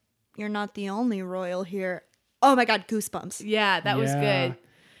like, you're not the only royal here. Oh my God, goosebumps. Yeah, that was good.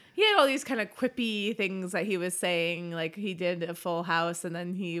 He had all these kind of quippy things that he was saying. Like he did a Full House and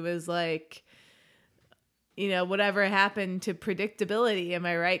then he was like, whatever happened to predictability? Am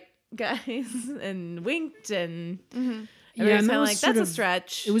I right, guys? And winked and everyone's kind of like, that's a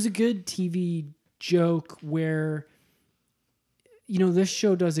stretch. It was a good TV joke where, this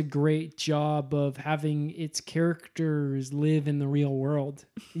show does a great job of having its characters live in the real world,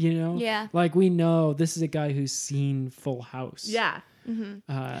 Yeah. Like we know this is a guy who's seen Full House. Yeah.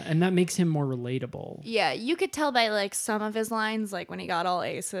 And that makes him more relatable. Yeah, you could tell by like some of his lines, like when he got all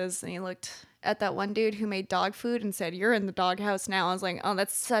aces and he looked at that one dude who made dog food and said, "You're in the doghouse now." I was like, oh,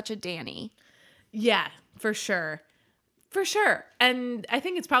 that's such a Danny. Yeah, for sure. For sure. And I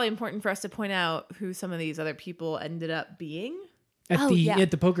think it's probably important for us to point out who some of these other people ended up being. At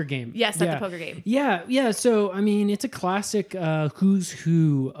the poker game. Yes, at the poker game. Yeah. So, I mean, it's a classic who's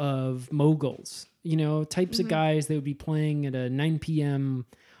who of moguls. Types of guys that would be playing at a 9 p.m.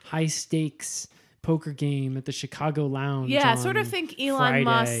 high stakes poker game at the Chicago Lounge. Yeah, sort of think Elon Friday.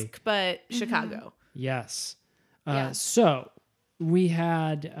 Musk, but Chicago. Yes. So, we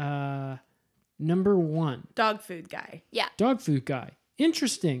had number 1. Dog food guy. Yeah. Dog food guy.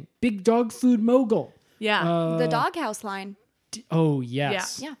 Interesting. Big dog food mogul. Yeah. The doghouse line. Oh,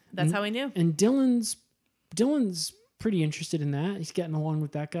 yes. Yeah. That's how we knew. And Dylan's pretty interested in that. He's getting along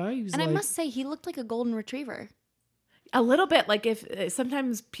with that guy. And I must say, he looked like a golden retriever. A little bit, like if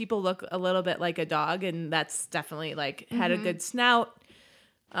sometimes people look a little bit like a dog, and that's definitely like had a good snout,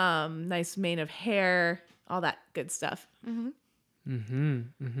 nice mane of hair, all that good stuff. And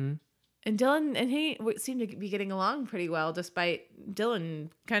Dylan and he seemed to be getting along pretty well, despite Dylan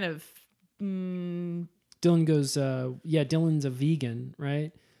kind of. Dylan goes, Dylan's a vegan,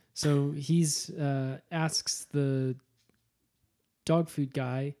 right? So he's asks the dog food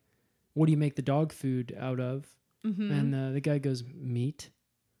guy, what do you make the dog food out of? And the guy goes, meat,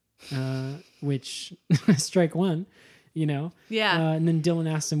 which strike one, Yeah. And then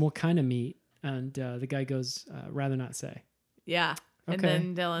Dylan asks him, what kind of meat? And the guy goes, rather not say. Yeah. Okay.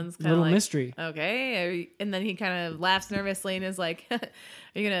 And then Dylan's kind of Little like, mystery. Okay. And then he kind of laughs nervously and is like, are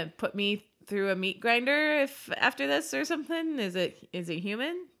you going to put me through a meat grinder if after this or something? Is it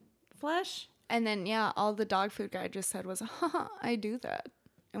human flesh? And then, all the dog food guy just said was, I do that.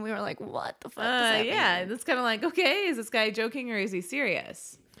 And we were like, what the fuck does that mean? That's kind of like, okay, is this guy joking or is he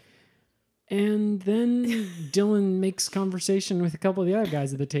serious? And then Dylan makes conversation with a couple of the other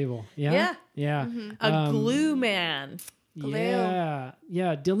guys at the table. Yeah. A glue man. Yeah.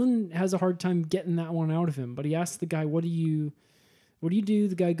 Dylan has a hard time getting that one out of him, but he asks the guy, what do you do?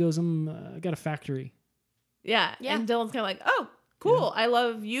 The guy goes, I got a factory. Yeah. And Dylan's kind of like, oh, cool. I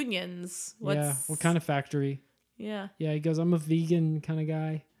love unions. What kind of factory? Yeah. Yeah, he goes, I'm a vegan kind of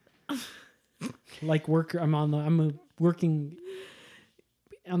guy. Like worker, I'm working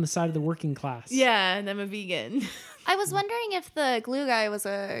on the side of the working class. Yeah, and I'm a vegan. I was wondering if the glue guy was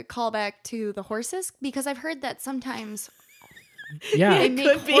a callback to the horses, because I've heard that sometimes they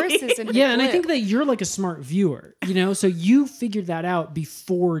make horses into glue. And I think that you're like a smart viewer, so you figured that out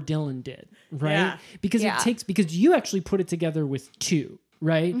before Dylan did, right? Yeah. Because you actually put it together with 2.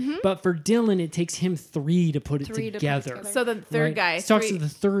 Right, but for Dylan, it takes him 3 to put it together. So the third guy talks to the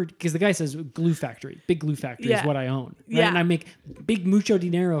third, because the guy says glue factory, big glue factory is what I own, right? And I make big mucho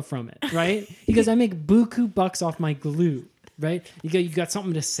dinero from it, right? Because I make buku bucks off my glue, right? You got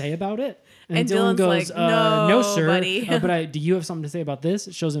something to say about it? And Dylan goes, like, no, sir, buddy. but do you have something to say about this?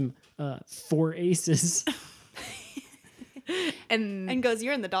 It shows him 4 aces. and goes,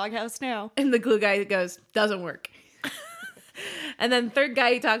 you're in the doghouse now. And the glue guy goes, doesn't work. And then third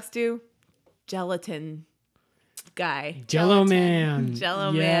guy he talks to, gelatin guy. Jello man.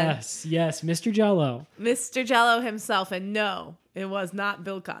 Jello man. Yes, Mr. Jello. Mr. Jello himself. And no, it was not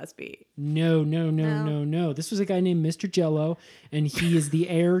Bill Cosby. No. This was a guy named Mr. Jello, and he is the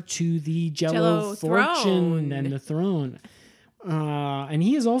heir to the Jello fortune throne. and the throne. And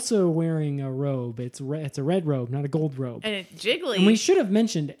he is also wearing a robe. It's a red robe, not a gold robe. And it's jiggly. And we should have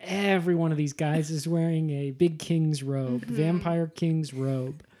mentioned every one of these guys is wearing a big king's robe, vampire king's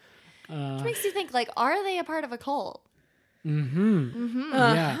robe. Which makes you think, like, are they a part of a cult?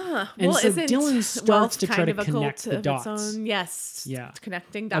 Yeah. And so Dylan starts to try to connect the dots. Yes. Yeah.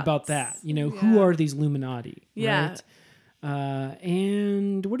 Connecting dots. About that. Who are these Illuminati? Yeah. Right?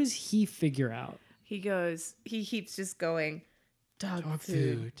 And what does he figure out? He keeps just going. Dog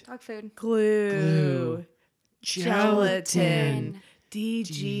food. Glue. Gelatin.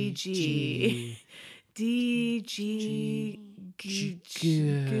 DGG. DG.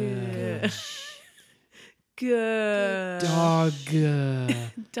 Dog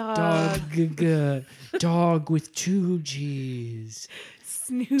with 2 G's.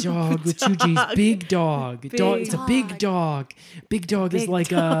 Snoop Dog with 2 G's. Big dog. It's a big dog. Big dog is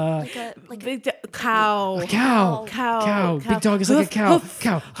like a cow. A cow. Cow. Big dog is like a cow.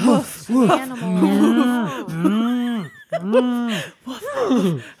 Cow. Hoof. Woof.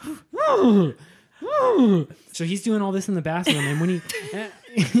 So he's doing all this in the bathroom, and when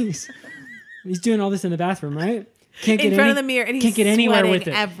he's doing all this in the bathroom, right? Can't get in front of the mirror, and he's can't get anywhere with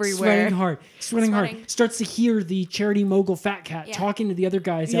it. Everywhere. Sweating hard. Starts to hear the charity mogul Fat Cat talking to the other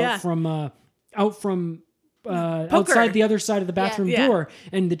guys out from outside the other side of the bathroom door,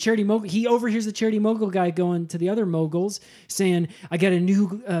 and the charity mogul, he overhears the charity mogul guy going to the other moguls saying, "I got a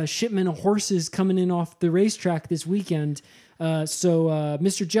new shipment of horses coming in off the racetrack this weekend. So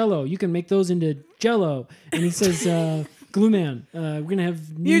Mr. Jello, you can make those into Jello." And he says, "Glue Man, we're gonna have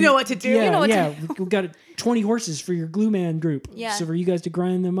you know what to do. We've got 20 horses for your Glue Man group, so for you guys to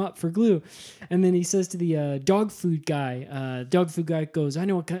grind them up for glue." And then he says to the dog food guy, goes, "I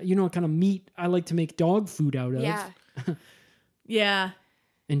know what kind of meat I like to make dog food out of." Yeah.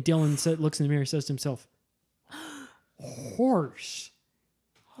 And Dylan looks in the mirror, says to himself, "Horse."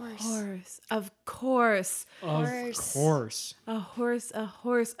 Of course. A horse,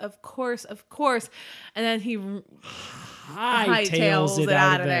 of course. And then he hightails it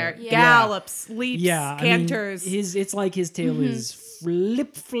out of there. Gallops, leaps, canters. I mean, it's like his tail is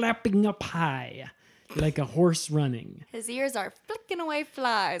flip-flapping up high, like a horse running. His ears are flicking away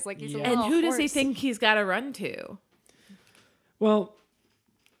flies like he's a little And who does he horse. think he's got to run to? Well,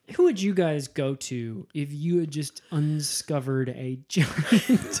 who would you guys go to if you had just uncovered a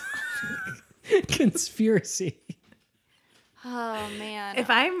giant conspiracy? Oh, man. If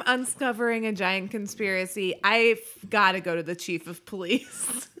I'm uncovering a giant conspiracy, I've got to go to the chief of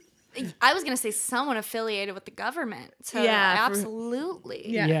police. I was going to say someone affiliated with the government. So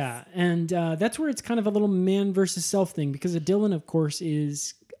absolutely. Yes. Yeah. And that's where it's kind of a little man versus self thing, because Dylan, of course,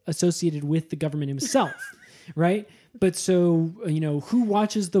 is associated with the government himself, right? But so, who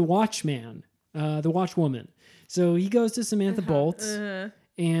watches the Watchman, the Watchwoman? So he goes to Samantha Bolt,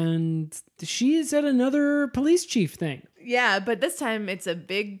 and she is at another police chief thing. Yeah, but this time it's a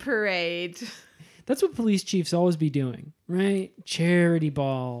big parade. That's what police chiefs always be doing, right? Charity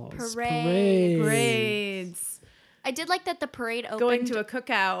balls, Parades. I did like that the parade opened Going to a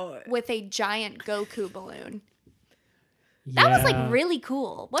cookout with a giant Goku balloon. That was like really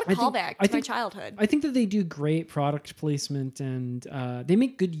cool. What a callback to my childhood. I think that they do great product placement, and they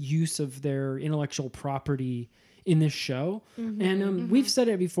make good use of their intellectual property in this show. And we've said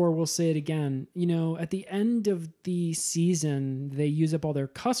it before, we'll say it again. At the end of the season, they use up all their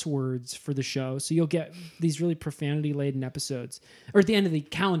cuss words for the show. So you'll get these really profanity-laden episodes, or at the end of the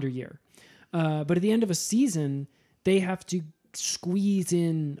calendar year. But at the end of a season, they have to squeeze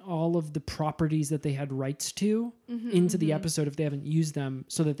in all of the properties that they had rights to into the episode if they haven't used them,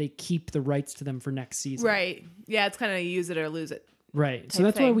 so that they keep the rights to them for next season. Right. Yeah, it's kind of use it or lose it. Right. So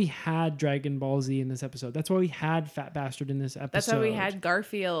that's why we had Dragon Ball Z in this episode. That's why we had Fat Bastard in this episode. That's why we had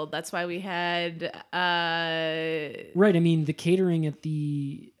Garfield. That's why we had Right. I mean, the catering at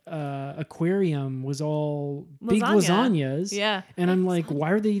the aquarium was all big lasagnas. Yeah. And I'm like,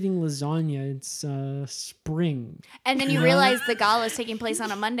 why are they eating lasagna? It's spring. And then you realize the gala is taking place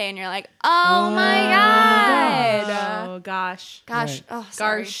on a Monday, and you're like, oh my God. Oh, gosh. Gosh. Right. Oh,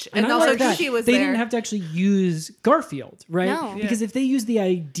 sorry. Garsh. And And I also like that. Kiki was they there. didn't have to actually use Garfield, right? No. Because if they use the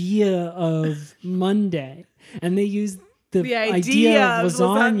idea of Monday and they use the idea of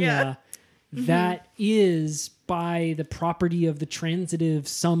lasagna, that is by the property of the transitive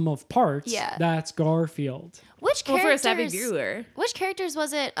sum of parts. Yeah. That's Garfield. Which Well, for a characters? savvy viewer. Which characters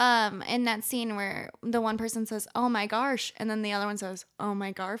was it in that scene where the one person says, "Oh my gosh," and then the other one says, "Oh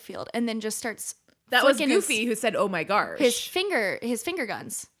my Garfield," and then just starts. That was flicking Goofy who said, "Oh my gosh." His finger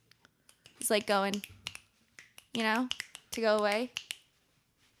guns. He's like going, to go away.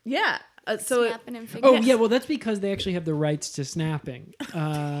 Yeah. So Snapping and Oh, fingers. yeah. Well, that's because they actually have the rights to snapping.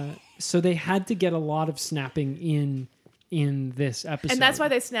 So they had to get a lot of snapping in this episode. and that's why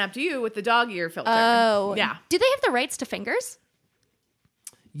they snapped you with the dog ear filter. Oh. Yeah. Do they have the rights to fingers?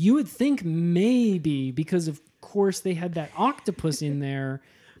 You would think maybe, because of course they had that octopus in there,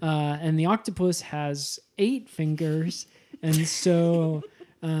 and the octopus has 8 fingers, and so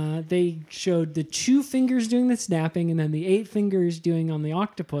they showed the 2 fingers doing the snapping, and then the 8 fingers doing on the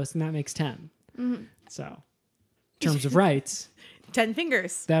octopus, and that makes 10. So, in terms of rights, 10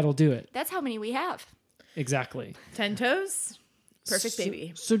 fingers. that'll do it. That's how many we have. Exactly. 10 toes. Perfect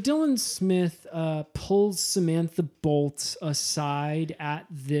baby. So Dylan Smith pulls Samantha Bolts aside at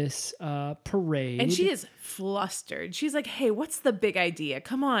this parade. And she is flustered. She's like, hey, what's the big idea?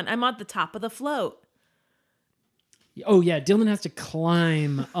 Come on, I'm at the top of the float. Oh, yeah. Dylan has to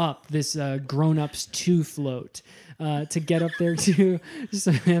climb up this Grown Ups 2 float to get up there to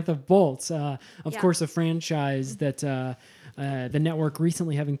Samantha Bolts. Of course, a franchise that the network,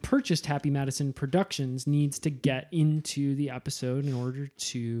 recently having purchased Happy Madison Productions, needs to get into the episode in order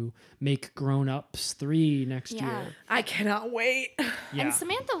to make Grown Ups 3 next year. I cannot wait. Yeah. And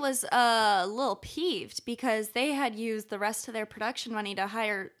Samantha was a little peeved because they had used the rest of their production money to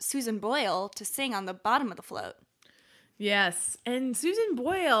hire Susan Boyle to sing on the bottom of the float. Yes. And Susan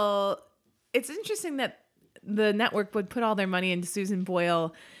Boyle, it's interesting that the network would put all their money into Susan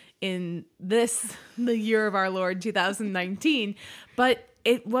Boyle in the year of our Lord 2019, but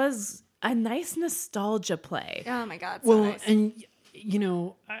it was a nice nostalgia play. Oh my God. Well, nice. and you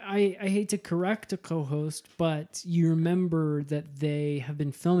know, I hate to correct a co-host, but you remember that they have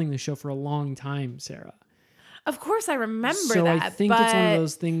been filming the show for a long time, Sarah. Of course, I remember so that. I think it's one of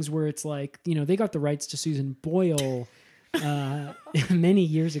those things where it's like, you know, they got the rights to Susan Boyle many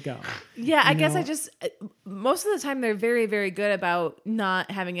years ago. Yeah, I guess most of the time they're very, very good about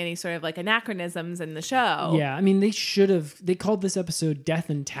not having any sort of like anachronisms in the show. Yeah, I mean, they called this episode Death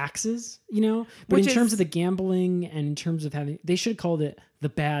and Taxes, you know, but in terms of the gambling and in terms of they should have called it The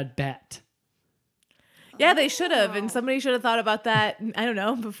Bad Bet. Yeah, they should have. And somebody should have thought about that, I don't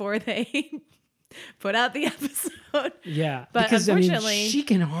know, before they put out the episode. Yeah, but because unfortunately, I mean, she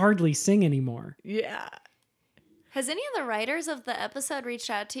can hardly sing anymore. Yeah. Has any of the writers of the episode reached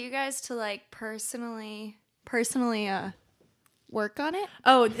out to you guys to like personally work on it?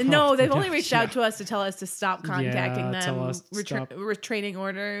 Oh, no, they've only reached out to us to tell us to stop contacting them, stop. retraining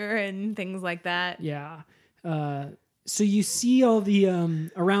order and things like that. Yeah. So you see all the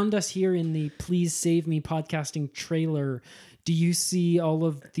around us here in the Please Save Me podcasting trailer. Do you see all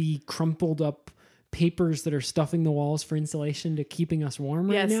of the crumpled up papers that are stuffing the walls for insulation to keeping us warm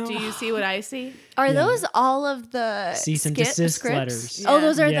right now? Yes. Do you see what I see? Are those all of the cease and desist scripts? letters? Oh,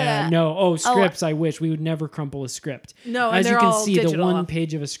 those are the no. Oh, scripts. I wish we would never crumple a script. No, as and you can all see, the digital. one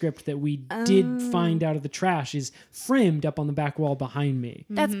page of a script that we did find out of the trash is framed up on the back wall behind me.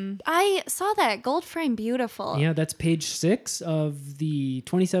 That's I saw that gold frame, beautiful. Yeah, that's page 6 of the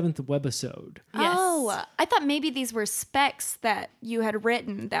 27th webisode. Yes. Oh, I thought maybe these were specs that you had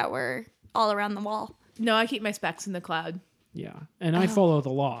written that were all around the wall. No, I keep my specs in the cloud. Yeah, and I follow the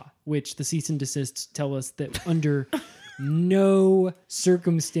law, which the cease and desists tell us that under no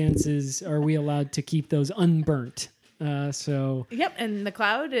circumstances are we allowed to keep those unburnt. So Yep, and the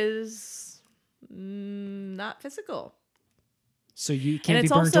cloud is not physical. So you can't be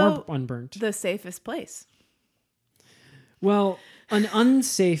it's burnt also or unburnt. The safest place. Well, an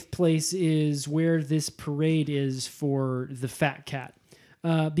unsafe place is where this parade is for the fat cat.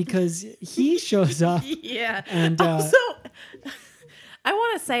 Because he shows up. Yeah. And also, I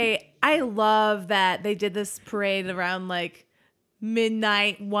want to say, I love that they did this parade around like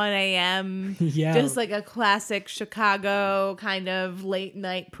midnight, 1 a.m. Yeah. Just like a classic Chicago kind of late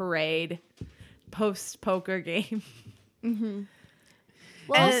night parade post poker game. Mm-hmm.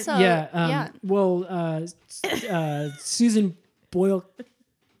 Well, Susan Boyle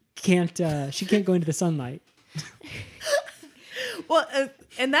can't go into the sunlight. Well,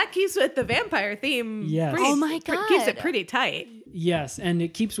 and that keeps with the vampire theme. Yes. Oh my God. Keeps it pretty tight. Yes, and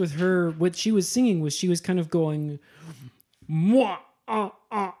it keeps with her. What she was singing was she was kind of going, mwah,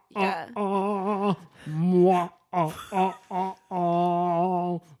 Yeah. mwah,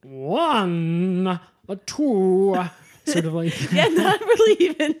 1, 2, sort of like. Yeah, not really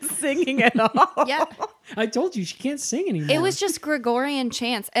even singing at all. Yeah. I told you she can't sing anymore. It was just Gregorian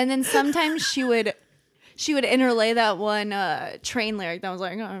chants. And then sometimes she would interlay that one train lyric that was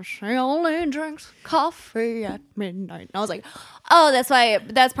like, she only drinks coffee at midnight. And I was like, oh,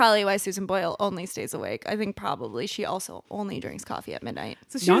 that's probably why Susan Boyle only stays awake. I think probably she also only drinks coffee at midnight.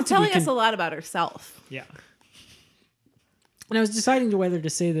 So she was telling us a lot about herself. Yeah. And I was deciding whether to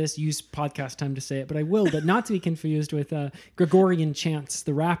say this, use podcast time to say it, but I will, but not to be confused with Gregorian Chance,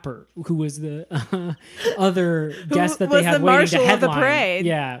 the rapper, who was the other guest that they had waiting to headline. Of the parade.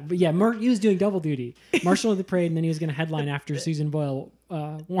 Yeah, but yeah, he was doing double duty. Marshal of the parade, and then he was going to headline after Susan Boyle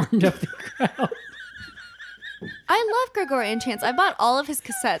warmed up the crowd. I love Gregorian chants. I bought all of his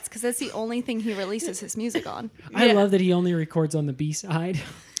cassettes because that's the only thing he releases his music on. I love that he only records on the B-side.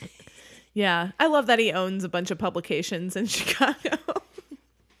 Yeah, I love that he owns a bunch of publications in Chicago.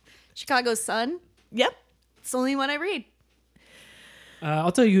 Chicago Sun? Yep. It's the only one I read.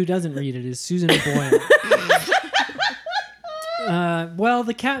 I'll tell you who doesn't read it is Susan Boyle. Well,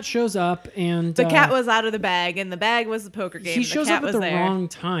 the cat shows up, and the cat was out of the bag, and the bag was the poker game. He shows up at the wrong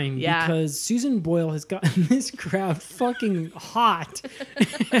time Yeah. because Susan Boyle has gotten this crowd fucking hot,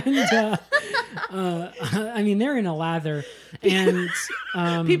 and I mean they're in a lather, and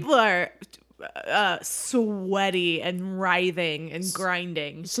people are sweaty and writhing and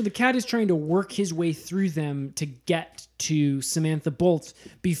grinding. So the cat is trying to work his way through them to get to Samantha Bolts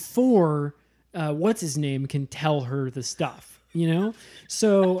before what's his name can tell her the stuff, you know?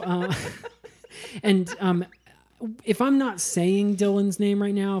 So, and if I'm not saying Dylan's name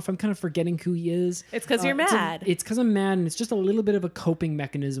right now, if I'm kind of forgetting who he is, It's because you're mad. It's because I'm mad, and it's just a little bit of a coping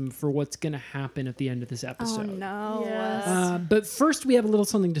mechanism for what's going to happen at the end of this episode. Oh no. Yes. But first, we have a little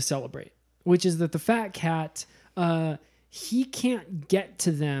something to celebrate, which is that the fat cat, he can't get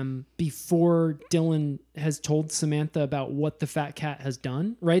to them before Dylan has told Samantha about what the fat cat has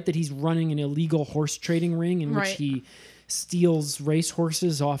done, right? That he's running an illegal horse trading ring in which he steals race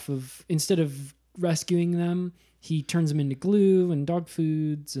horses off of, instead of rescuing them, he turns them into glue and dog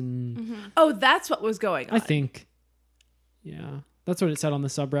foods and... Oh, that's what was going on. I think. Yeah. That's what it said on the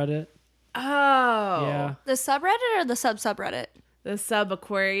subreddit. Oh. Yeah. The subreddit or the subreddit? The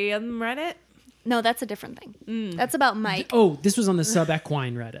sub-aquarium Reddit? No, that's a different thing. That's about Mike. Oh, this was on the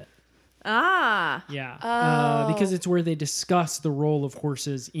sub-equine Reddit. Ah. Yeah. Because it's where they discuss the role of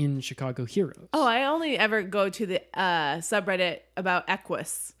horses in Chicago Heroes. Oh, I only ever go to the subreddit about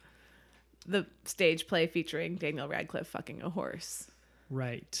Equus, the stage play featuring Daniel Radcliffe fucking a horse.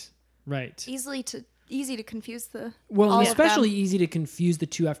 Right. Easy to confuse the. Well, all and of them. especially easy to confuse the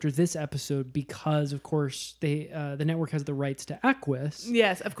two after this episode because, of course, they the network has the rights to Equus.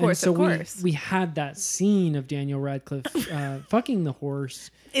 Yes, of course, and so of course. we had that scene of Daniel Radcliffe fucking the horse.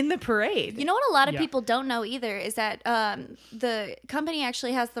 In the parade. You know what a lot of Yeah. people don't know either is that the company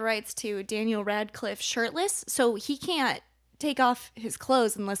actually has the rights to Daniel Radcliffe shirtless, so he can't take off his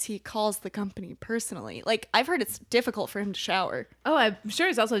clothes unless he calls the company personally. Like, I've heard it's difficult for him to shower. Oh, I'm sure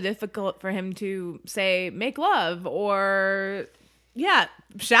it's also difficult for him to say make love or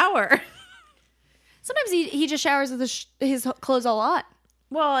shower. Sometimes he just showers with his clothes a lot.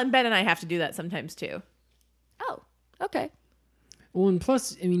 Well, and Ben and I have to do that sometimes too. Oh, okay. Well, and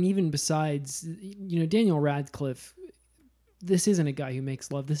plus, I mean, even besides, Daniel Radcliffe, this isn't a guy who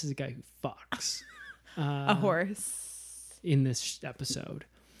makes love. This is a guy who fucks. A horse. In this episode.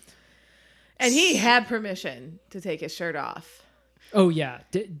 And he had permission to take his shirt off. Oh, yeah,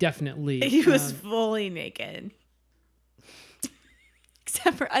 definitely. He was fully naked.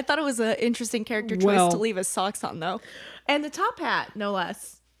 Except for, I thought it was an interesting character choice to leave his socks on, though. And the top hat, no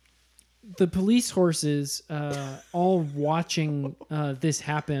less. The police horses all watching this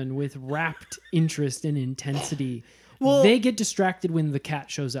happen with rapt interest and intensity. Well, they get distracted when the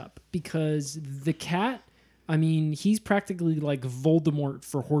cat shows up because the cat, I mean, he's practically like Voldemort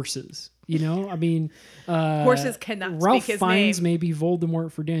for horses. You know, I mean, horses cannot Ralph speak his Fiennes name. may be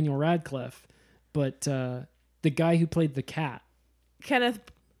Voldemort for Daniel Radcliffe, but the guy who played the cat, Kenneth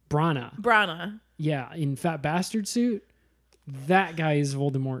Branagh, yeah, in Fat Bastard suit, that guy is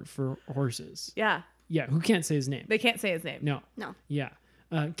Voldemort for horses. Yeah. Yeah, who can't say his name? They can't say his name. No. No. Yeah.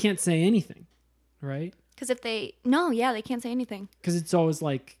 Can't say anything, right? Because if they... No, yeah, they can't say anything. Because it's always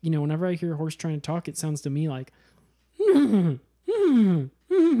like, whenever I hear a horse trying to talk, it sounds to me like... Well,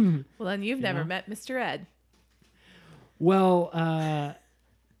 then you've never met Mr. Ed. Well,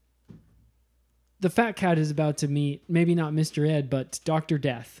 the fat cat is about to meet, maybe not Mr. Ed, but Dr.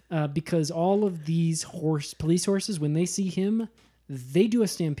 Death. Because all of these police horses, when they see him, they do a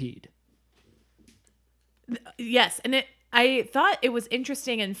stampede. Yes, and I thought it was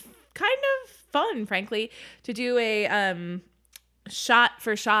interesting and kind of fun, frankly, to do a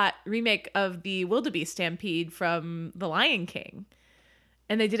shot-for-shot remake of the wildebeest stampede from The Lion King.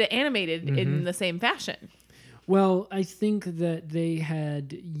 And they did it animated in the same fashion. Well, I think that they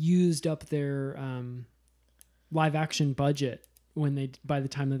had used up their live-action budget by the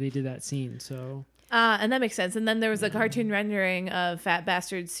time that they did that scene, so... And that makes sense. And then there was a cartoon rendering of Fat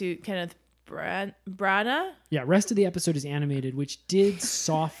Bastard suit Kenneth Branagh. Yeah, rest of the episode is animated, which did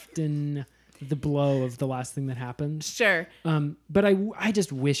soften the blow of the last thing that happened. Sure. But I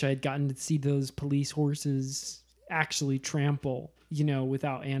just wish I had gotten to see those police horses actually trample,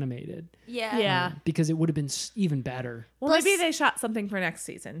 without animated. Yeah. Yeah. Because it would have been even better. Well, Plus- maybe they shot something for next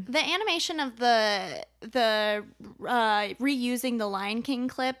season. The animation of the reusing the Lion King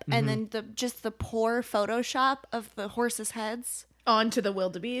clip and then the poor Photoshop of the horses' heads. On to the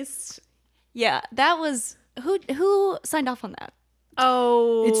wildebeest. Yeah, that was... Who signed off on that?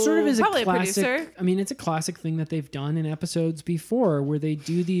 Oh, It sort of is a probably classic. producer. I mean, it's a classic thing that they've done in episodes before, where they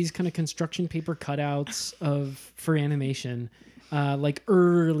do these kind of construction paper cutouts for animation, like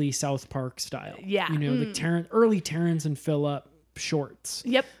early South Park style. Yeah. The early Terrence and Phillip shorts.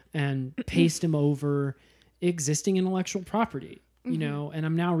 Yep. And paste them over existing intellectual property, and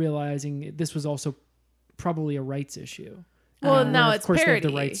I'm now realizing this was also probably a rights issue. Well, no, of it's course parody. They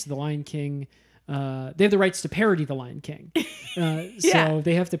have the rights to The Lion King. They have the rights to parody The Lion King. So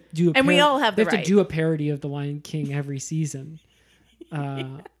they have to do we all have the They have to do a parody of The Lion King every season.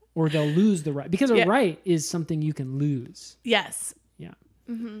 Or they'll lose the right. Because a right is something you can lose. Yes. Yeah.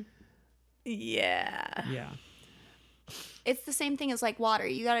 Yeah. Yeah. It's the same thing as like water.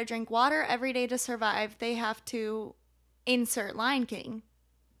 You got to drink water every day to survive. They have to insert Lion King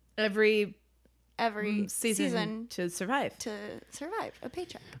every season to survive. A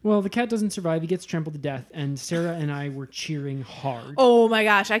paycheck. Well, the cat doesn't survive. He gets trampled to death. And Sarah and I were cheering hard. Oh my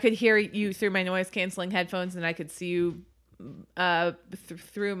gosh. I could hear you through my noise canceling headphones, and I could see you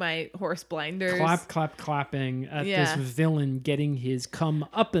through my horse blinders. Clapping at this villain getting his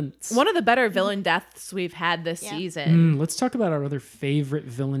comeuppance. One of the better villain deaths we've had this season. Let's talk about our other favorite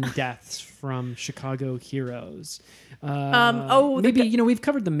villain deaths from Chicago Heroes. We've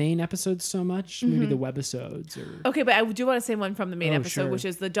covered the main episodes so much. Maybe the webisodes. Okay, but I do want to say one from the main episode, which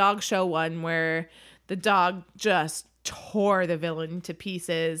is the dog show one, where the dog just tore the villain to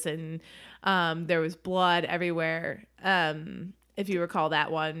pieces, and there was blood everywhere. If you recall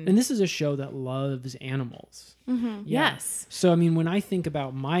that one. And this is a show that loves animals. Yeah. Yes. So, I mean, when I think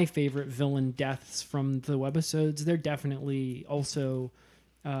about my favorite villain deaths from the webisodes, they're definitely also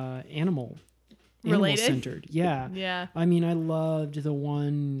animal centered. Yeah. Yeah. I mean, I loved the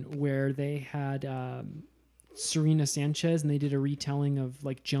one where they had Serena Sanchez and they did a retelling of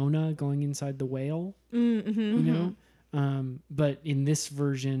like Jonah going inside the whale. But in this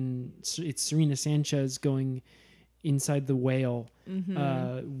version, it's Serena Sanchez going inside the whale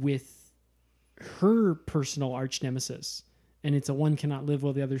with her personal arch nemesis, and it's a one cannot live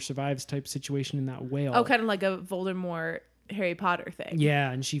while the other survives type situation in that whale. Oh, kind of like a Voldemort Harry Potter thing.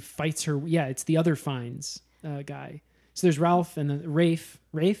 Yeah, and she fights her. Yeah, it's the other Fiennes guy. So there's Ralph and then Rafe,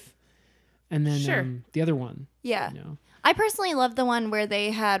 and then the other one. Yeah, I personally love the one where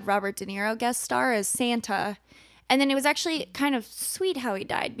they had Robert De Niro guest star as Santa. And then it was actually kind of sweet how he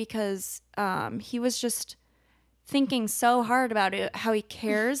died, because he was just thinking so hard about it, how he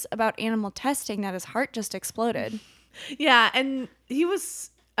cares about animal testing, that his heart just exploded. Yeah, and he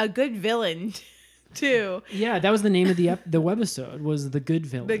was a good villain too. Yeah, that was the name of the webisode, was The Good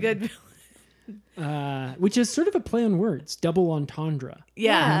Villain. The Good Villain. Which is sort of a play on words, double entendre.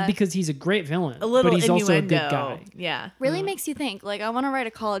 Yeah. Because he's a great villain, but he's innuendo. Also a good guy. Yeah. Really makes you think. Like, I want to write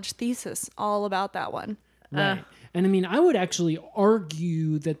a college thesis all about that one. Right. And I mean, I would actually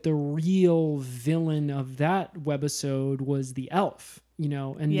argue that the real villain of that webisode was the elf,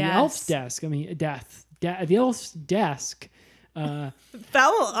 and the elf's desk. I mean, the elf's desk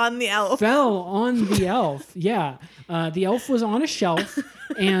fell on the elf. Yeah. The elf was on a shelf,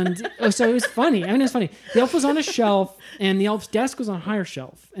 and so it was funny. I mean, it's funny. The elf was on a shelf, and the elf's desk was on a higher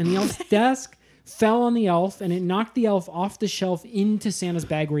shelf, and the elf's desk fell on the elf, and it knocked the elf off the shelf into Santa's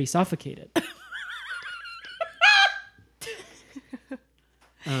bag where he suffocated.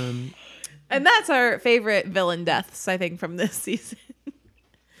 And that's our favorite villain deaths, I think, from this season.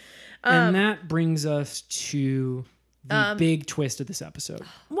 And that brings us to the big twist of this episode.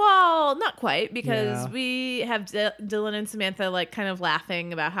 Well, not quite, because we have Dylan and Samantha like kind of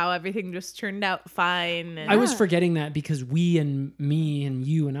laughing about how everything just turned out fine. And I was forgetting that because me and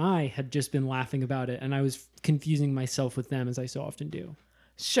you and I had just been laughing about it, and I was confusing myself with them, as I so often do.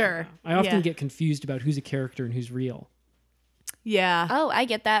 Sure. I often get confused about who's a character and who's real. Yeah. Oh, I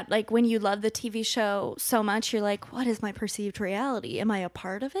get that. Like, when you love the TV show so much, you're like, what is my perceived reality? Am I a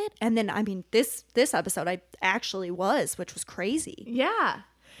part of it? And then, I mean, this episode I actually was, which was crazy. Yeah.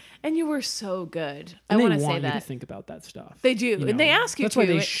 And you were so good. And I want to say they want you that. to think about that stuff. They do. And they ask you That's to. why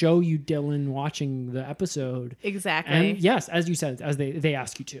they show you Dylan watching the episode. Exactly. And yes, as you said, as they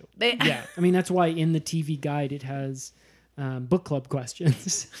ask you to. Yeah. I mean, that's why in the TV guide it has book club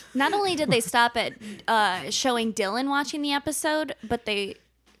questions. Not only did they stop at showing Dylan watching the episode, but they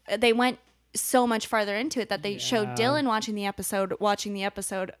went so much farther into it that they showed Dylan watching the episode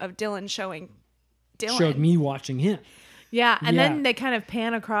of Dylan showing Dylan. Showed me watching him. Yeah, and then they kind of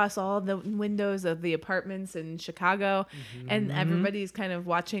pan across all the windows of the apartments in Chicago, and everybody's kind of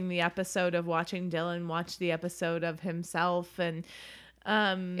watching the episode of watching Dylan watch the episode of himself, and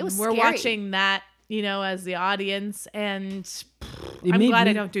it was we're scary. watching that, as the audience, and I'm glad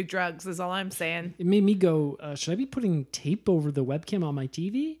I don't do drugs, is all I'm saying. It made me go, should I be putting tape over the webcam on my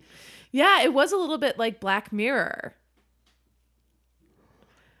TV? Yeah, it was a little bit like Black Mirror.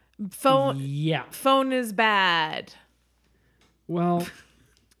 Phone is bad. Well,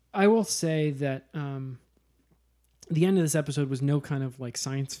 I will say that the end of this episode was no kind of like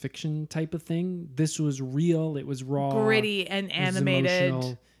science fiction type of thing. This was real. It was raw, gritty, and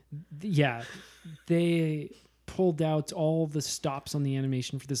animated. Yeah, they pulled out all the stops on the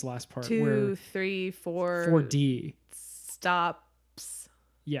animation for this last part. 2, 3, 4 4D stops.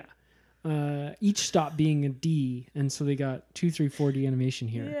 Yeah, each stop being a D, and so they got 2, 3, 4D animation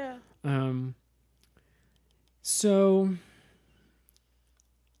here. Yeah. So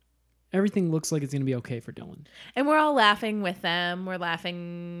everything looks like it's going to be okay for Dylan. And we're all laughing with them. We're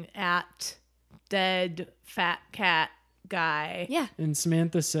laughing at dead fat cat guy. Yeah. And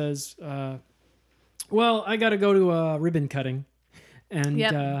Samantha says, well, I got to go to ribbon cutting.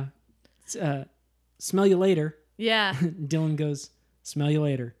 And smell you later. Yeah. Dylan goes, smell you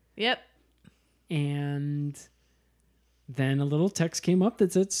later. Yep. And then a little text came up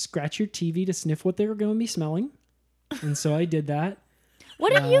that said, scratch your TV to sniff what they were going to be smelling. And so I did that.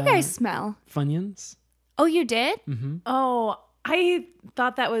 What did you guys smell? Funyuns. Oh, you did? Mm-hmm. Oh, I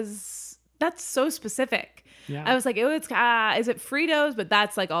thought that's so specific. Yeah. I was like, oh, it's is it Fritos? But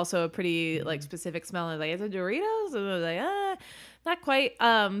that's like also a pretty like specific smell. I was like, is it Doritos? And I was like, not quite.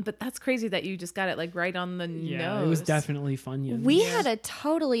 But that's crazy that you just got it like right on the nose. It was definitely Funyuns. We had a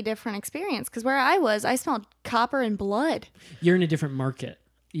totally different experience because where I was, I smelled copper and blood. You're in a different market.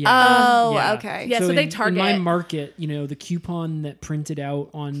 Yeah. Oh, Yeah. okay. Yeah, so they target. In my market, the coupon that printed out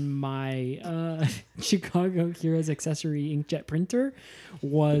on my Chicago Heroes accessory inkjet printer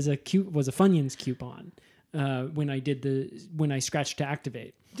was a Funyuns coupon. When I scratched to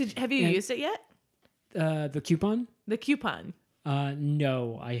activate. Have you used it yet? The coupon? The coupon.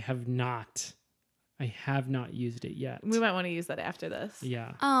 No, I have not. I have not used it yet. We might want to use that after this.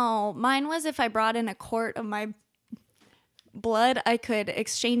 Yeah. Oh, mine was if I brought in a quart of my blood, I could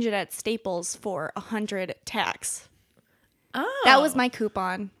exchange it at Staples for 100 tacks. Oh. That was my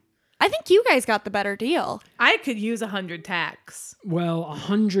coupon. I think you guys got the better deal. I could use 100 tacks. Well,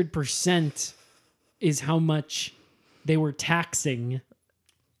 100% is how much they were taxing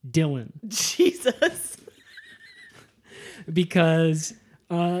Dylan. Jesus. Because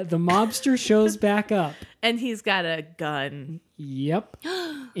the mobster shows back up. And he's got a gun. Yep.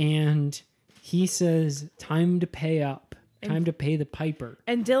 And he says, time to pay up. Time to pay the piper.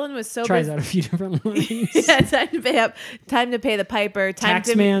 And Dylan was so Tries out a few different lines. Yeah, time to pay up. Time to pay the piper.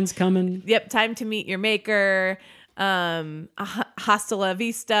 Taxman's coming. Yep, time to meet your maker. Hasta la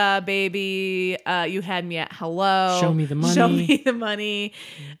vista, baby. You had me at hello. Show me the money. Show me the money.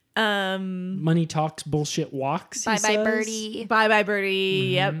 Money talks, bullshit walks. Bye bye, birdie. Bye bye,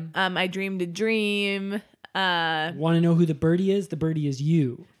 birdie. Mm-hmm. Yep. I dreamed a dream. Want to know who the birdie is? The birdie is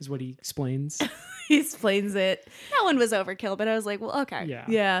you, is what he explains. He explains it. That one was overkill, but I was like, well, okay. Yeah.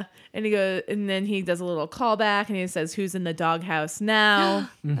 Yeah. And he goes, and then he does a little callback and he says, who's in the doghouse now?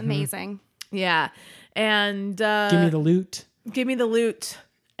 Mm-hmm. Amazing. Yeah. And Give me the loot. give me the loot.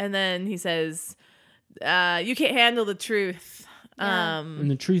 And then he says, you can't handle the truth. And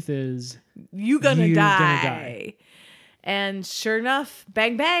the truth is, You gonna You're die. gonna die. And sure enough,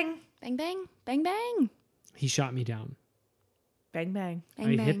 bang, bang. Bang, bang, bang, bang. he shot me down. Bang, bang. Bang,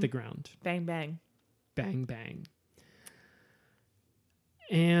 I bang. hit the ground. Bang, bang. Bang, bang.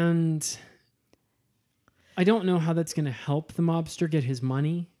 And I don't know how that's going to help the mobster get his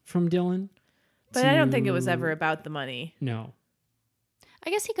money from Dylan. But I don't think it was ever about the money. No. I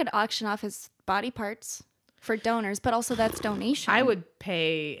guess he could auction off his body parts for donors, but also that's donation. I would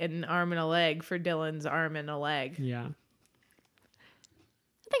pay an arm and a leg for Dylan's arm and a leg. Yeah.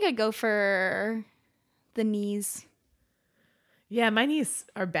 I think I'd go for the knees. Yeah, my knees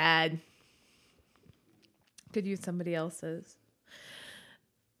are bad. Could use somebody else's.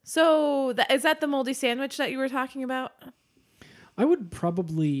 So, is that the moldy sandwich that you were talking about? I would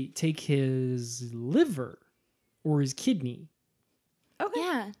probably take his liver or his kidney Okay.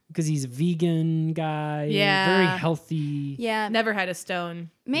 Yeah. because he's a vegan guy. Yeah. Very healthy. Yeah. Never had a stone.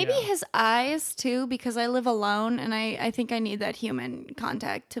 Maybe Yeah. his eyes too, because I live alone and I think I need that human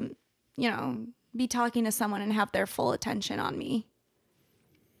contact to, be talking to someone and have their full attention on me.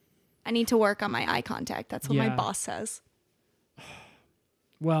 I need to work on my eye contact. That's what my Yeah. boss says.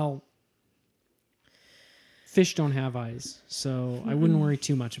 Well, fish don't have eyes, so I wouldn't worry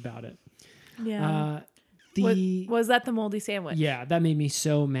too much about it. Yeah. Was that the moldy sandwich? Yeah, that made me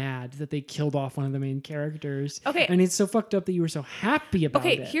so mad that they killed off one of the main characters. Okay. And it's so fucked up that you were so happy about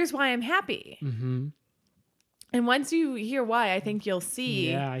it. Okay, here's why I'm happy. Mm-hmm. And once you hear why, I think you'll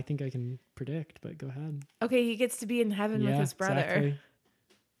see. Yeah, I think I can predict, but go ahead. Okay, he gets to be in heaven with his brother. Exactly.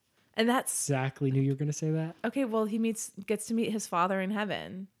 And that's Exactly knew you were going to say that. okay, well, he gets to meet his father in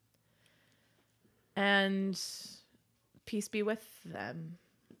heaven. And peace be with them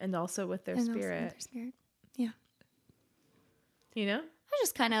and also with their spirit. Yeah. You know? I'm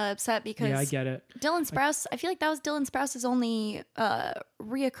just kind of upset because I get it. Dylan Sprouse, I feel like that was Dylan Sprouse's only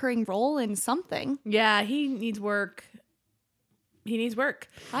reoccurring role in something. Yeah, he needs work.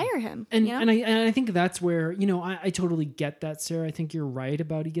 Hire him. And I think that's where, I totally get that, Sarah. I think you're right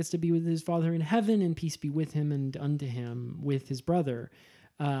about he gets to be with his Father in heaven and peace be with him and unto him with his brother.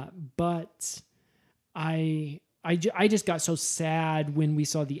 But I just got so sad when we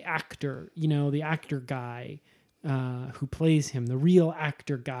saw the actor, the actor guy who plays him, the real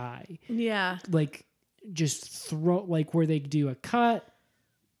actor guy. Yeah. Like just throw, like where they do a cut,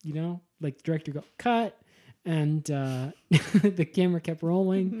 like the director go cut. And the camera kept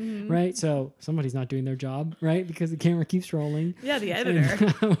rolling, right? So somebody's not doing their job, right? Because the camera keeps rolling. Yeah, the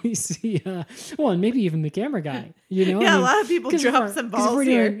editor. And, we see, and maybe even the camera guy, Yeah, a lot of people drop some balls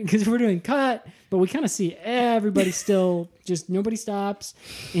here. Because we're doing cut, but we kind of see everybody still, just nobody stops.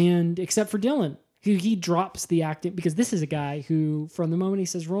 And except for Dylan, who he drops the acting, because this is a guy who, from the moment he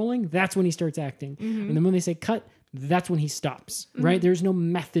says rolling, that's when he starts acting. And the moment they say cut, that's when he stops, right? There's no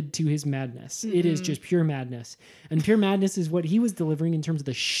method to his madness. It is just pure madness. And pure madness is what he was delivering in terms of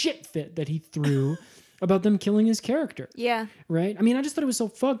the shit fit that he threw about them killing his character. Yeah. Right? I mean, I just thought it was so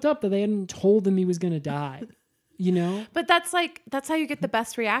fucked up that they hadn't told him he was going to die, But that's how you get the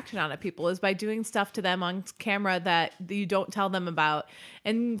best reaction out of people, is by doing stuff to them on camera that you don't tell them about,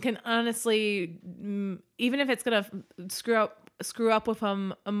 and can honestly, even if it's going to screw up with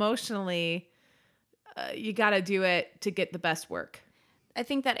them emotionally, you got to do it to get the best work. I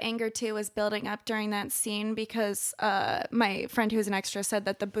think that anger too was building up during that scene because my friend who's an extra said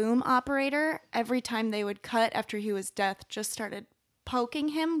that the boom operator, every time they would cut after he was dead, just started poking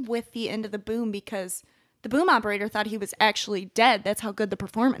him with the end of the boom because the boom operator thought he was actually dead. That's how good the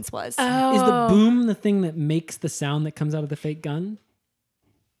performance was. Oh. Is the boom the thing that makes the sound that comes out of the fake gun?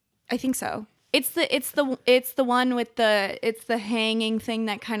 I think so. It's the one with the hanging thing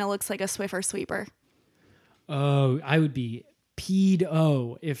that kind of looks like a Swiffer sweeper. Oh, I would be peed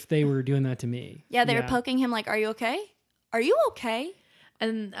if they were doing that to me. Yeah, they were poking him like, "Are you okay? Are you okay?"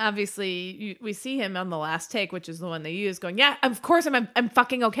 And obviously, we see him on the last take, which is the one they use, going, "Yeah, of course I'm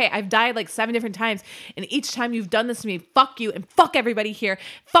fucking okay. I've died like 7 different times, and each time you've done this to me, fuck you and fuck everybody here,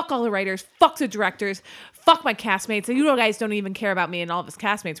 fuck all the writers, fuck the directors, fuck my castmates. And you guys don't even care about me." And all of his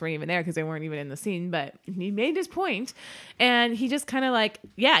castmates weren't even there because they weren't even in the scene. But he made his point, and he just kind of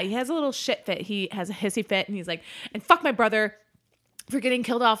he has a little shit fit. He has a hissy fit, and he's like, "And fuck my brother for getting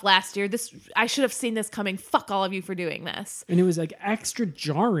killed off last year. I should have seen this coming. Fuck all of you for doing this." And it was like extra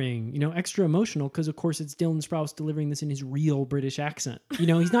jarring, extra emotional, because of course it's Dylan Sprouse delivering this in his real British accent.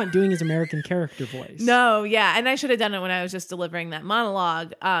 He's not doing his American character voice. No, yeah. And I should have done it when I was just delivering that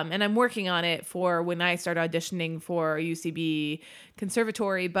monologue. And I'm working on it for when I start auditioning for UCB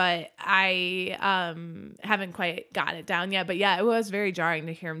Conservatory, but I haven't quite got it down yet. But yeah, it was very jarring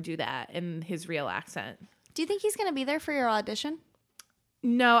to hear him do that in his real accent. Do you think he's going to be there for your audition?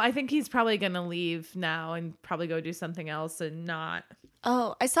 No, I think he's probably going to leave now and probably go do something else and not.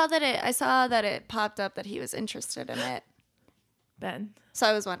 Oh, I saw that it popped up that he was interested in it. Ben. So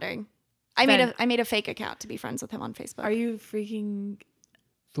I was wondering. I made a fake account to be friends with him on Facebook. Are you freaking...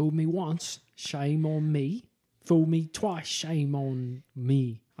 Fool me once, shame on me. Fool me twice, shame on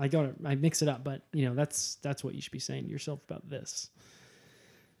me. I mix it up, but that's what you should be saying to yourself about this.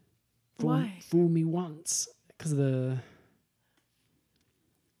 Why? Fool me once, because of the...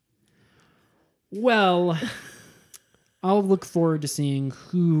 Well, I'll look forward to seeing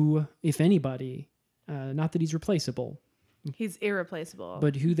who, if anybody, not that he's replaceable. He's irreplaceable.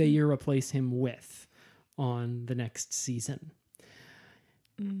 But who they replace him with on the next season.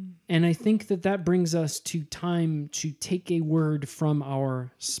 And I think that brings us to time to take a word from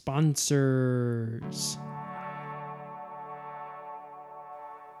our sponsors.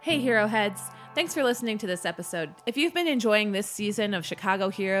 Hey, Hero Heads. Thanks for listening to this episode. If you've been enjoying this season of Chicago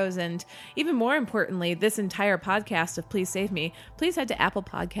Heroes, and even more importantly, this entire podcast of Please Save Me, please head to Apple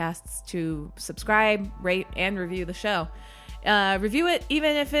Podcasts to subscribe, rate, and review the show. Review it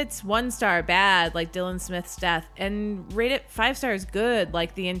even if it's 1 star bad, like Dylan Smith's death, and rate it 5 stars good,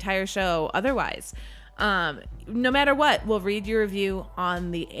 like the entire show otherwise. No matter what, we'll read your review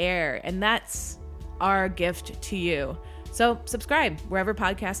on the air, and that's our gift to you. So subscribe wherever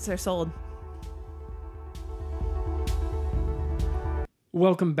podcasts are sold.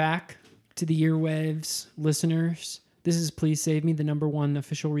 Welcome back to the Earwaves, listeners. This is Please Save Me, the #1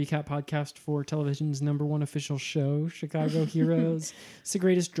 official recap podcast for television's #1 official show, Chicago Heroes. It's the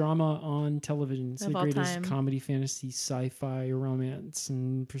greatest drama on television. It's the greatest comedy, fantasy, sci-fi, romance,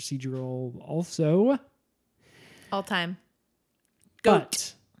 and procedural also. All time.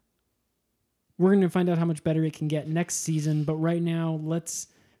 But we're going to find out how much better it can get next season. But right now, let's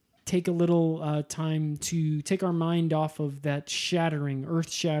take a little time to take our mind off of that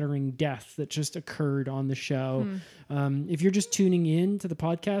earth-shattering death that just occurred on the show. If you're just tuning in to the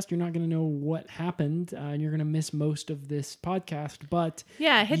podcast, you're not going to know what happened, and you're going to miss most of this podcast. But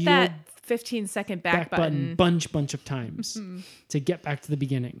hit that 15-second back button bunch of times to get back to the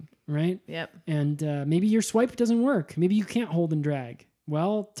beginning, right? Yep. And maybe your swipe doesn't work. Maybe you can't hold and drag.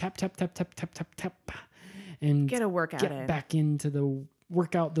 Well, tap, and get a workout in. Back into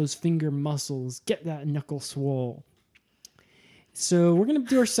work out those finger muscles, get that knuckle swole. So we're going to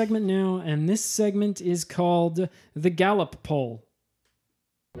do our segment now, and this segment is called The Gallup Poll.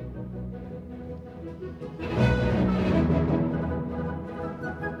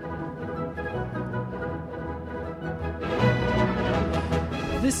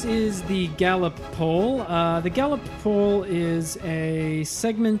 This is the Gallup Poll. The Gallup Poll is a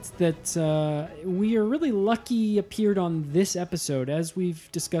segment that we are really lucky appeared on this episode. As we've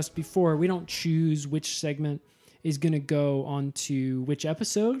discussed before, we don't choose which segment is going to go onto which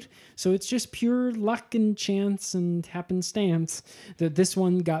episode. So it's just pure luck and chance and happenstance that this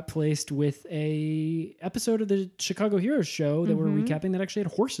one got placed with a episode of the Chicago Heroes show that we're recapping that actually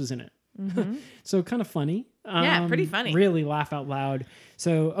had horses in it. So kind of funny. Yeah, pretty funny. Really laugh out loud.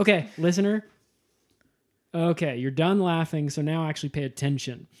 So, okay, listener. Okay, you're done laughing, so now actually pay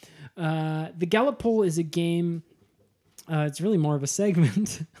attention. The Gallup Poll is a game. It's really more of a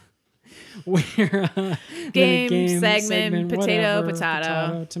segment. Where game, segment, potato,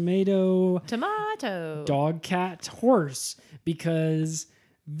 whatever, potato, tomato, dog, cat, horse. Because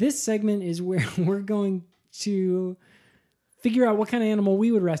this segment is where we're going to figure out what kind of animal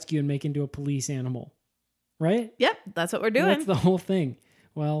we would rescue and make into a police animal. Right? Yep, that's what we're doing. That's the whole thing.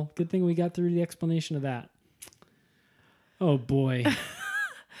 Well, good thing we got through the explanation of that. Oh boy.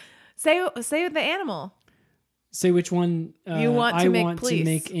 Say the animal. Say which one you want to to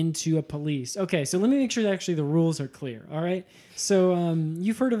make into a police. Okay, so let me make sure that actually the rules are clear. All right. So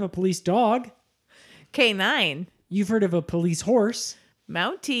you've heard of a police dog. K9. You've heard of a police horse.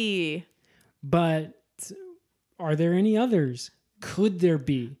 Mountie. But are there any others? Could there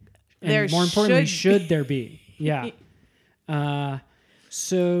be? And more importantly, should there be? Yeah.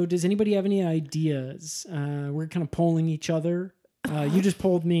 So does anybody have any ideas? We're kind of polling each other. You just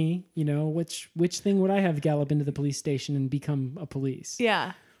polled me. You know, which thing would I have gallop into the police station and become a police?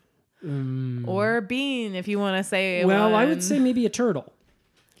 Yeah. Or a bean, if you want to say. Well, I would say maybe a turtle.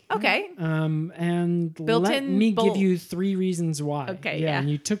 Okay. And let me give you 3 reasons why. Okay. Yeah. And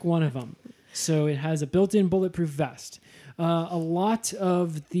you took one of them. So it has a built-in bulletproof vest. A lot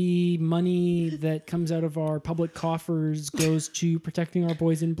of the money that comes out of our public coffers goes to protecting our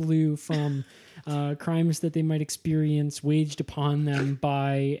boys in blue from crimes that they might experience waged upon them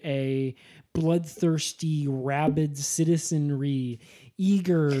by a bloodthirsty, rabid citizenry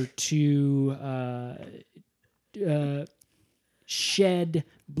eager to shed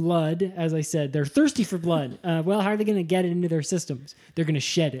blood. As I said, they're thirsty for blood. Well, how are they going to get it into their systems? They're going to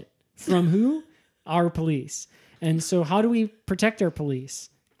shed it. From who? Our police. And so how do we protect our police?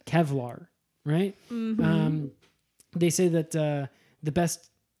 Kevlar, right? Mm-hmm. They say that the best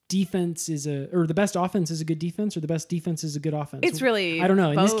defense the best offense is a good defense, or the best defense is a good offense. It's really I don't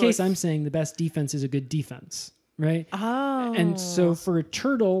know. both. In this case, I'm saying the best defense is a good defense, right? Oh. And so for a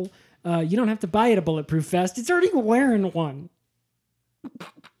turtle, you don't have to buy it a bulletproof vest. It's already wearing one.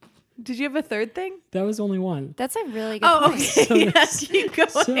 Did you have a third thing? That was only one. That's a really good point. Okay. So yes, keep going.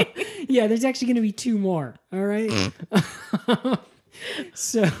 So, yeah, there's actually going to be 2 more. All right.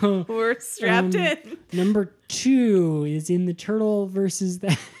 So we're strapped in. Number 2 is in the turtle versus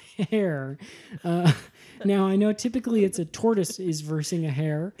the hare. Now I know typically it's a tortoise is versing a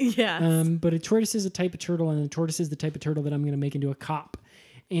hare. Yes. But a tortoise is a type of turtle, and a tortoise is the type of turtle that I'm going to make into a cop.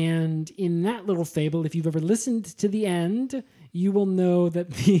 And in that little fable, if you've ever listened to the end, you will know that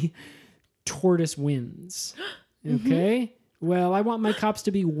the tortoise wins. Okay? Well, I want my cops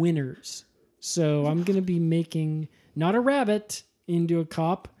to be winners. So I'm going to be making not a rabbit into a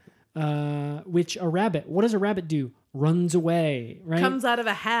cop, which a rabbit, what does a rabbit do? Runs away, right? Comes out of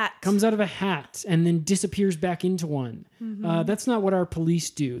a hat. Comes out of a hat and then disappears back into one. That's not what our police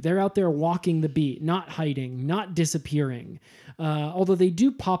do. They're out there walking the beat, not hiding, not disappearing. Although they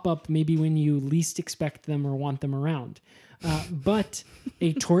do pop up maybe when you least expect them or want them around. But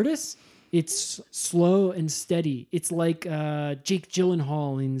a tortoise, it's slow and steady. It's like Jake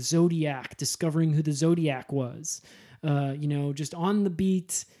Gyllenhaal in Zodiac, discovering who the Zodiac was. Just on the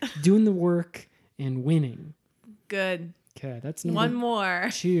beat, doing the work, and winning. Good. Okay, that's number one more.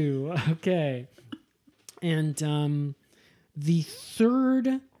 2. Okay. And the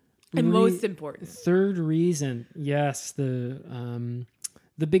third and most important third reason, yes, the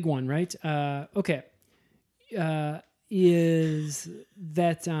big one, right? Okay, is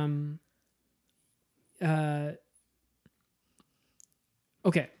that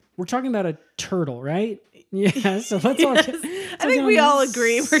okay, we're talking about a turtle, right? Yeah, so let's all. I think we all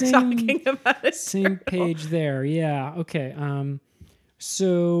agree we're talking about a same page there. Yeah. Okay.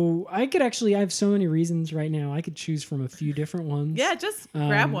 So I have so many reasons right now. I could choose from a few different ones. Yeah, just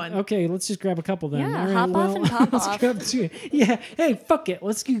grab one. Okay, let's just grab a couple then. Yeah, All right, hop off and pop let's off. grab two. Yeah. Hey, fuck it.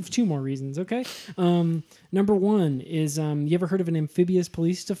 Let's give 2 more reasons. Okay. Number 1 is you ever heard of an amphibious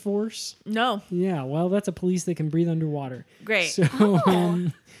police force? No. Yeah. Well, that's a police that can breathe underwater. Great.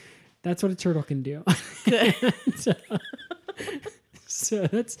 So that's what a turtle can do. Good. So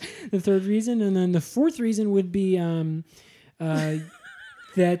that's the third reason, and then the fourth reason would be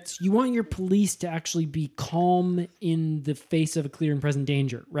that you want your police to actually be calm in the face of a clear and present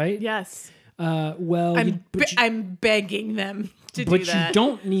danger, right? Yes. Well, I'm begging them to do but that. you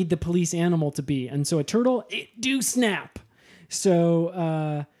don't need the police animal to be, and so a turtle, it do snap.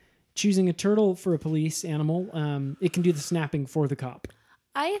 So choosing a turtle for a police animal, it can do the snapping for the cop.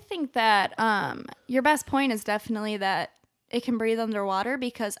 I think that your best point is definitely that it can breathe underwater,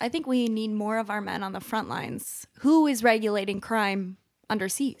 because I think we need more of our men on the front lines. Who is regulating crime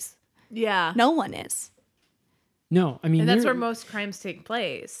underseas? Yeah. No one is. No, I mean, And that's where most crimes take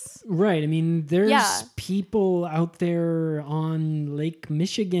place. Right. I mean, there's people out there on Lake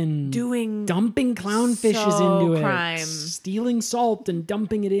Michigan dumping clownfishes into crime. it, stealing salt and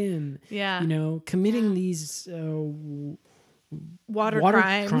dumping it in. Yeah. You know, committing these water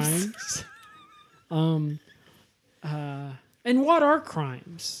crimes. And what are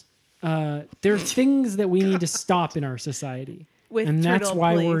crimes? They're things that we need to stop in our society. And that's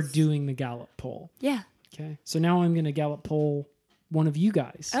why we're doing the Gallup poll. Yeah. Okay. So now I'm going to Gallup poll one of you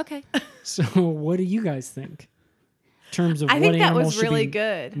guys. Okay. So what do you guys think? In terms of I what think that animal was should really be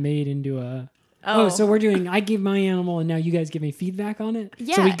good. made into a... Oh, so we're doing, I give my animal and now you guys give me feedback on it?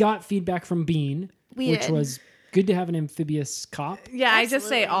 Yeah. So we got feedback from Bean, We which did. was good to have an amphibious cop. Yeah, I just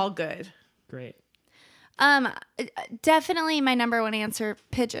say Absolutely. all good. Great. Definitely my number one answer,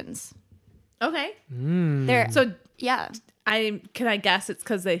 pigeons. Okay. They're So yeah. can I guess it's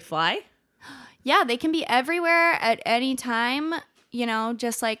because they fly? Yeah, they can be everywhere at any time, you know,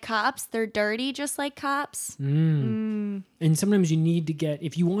 just like cops. They're dirty just like cops. And sometimes you need to get,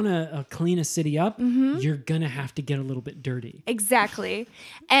 if you want to clean a city up, you're going to have to get a little bit dirty. Exactly.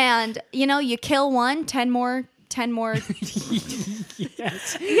 And, you know, you kill one, 10 more.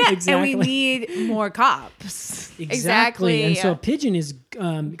 Yes. Yeah, exactly. and we need more cops. Exactly. And so Yeah. a pigeon is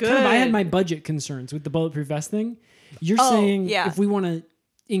kind of, I had my budget concerns with the bulletproof vest thing. You're saying yeah. if we want to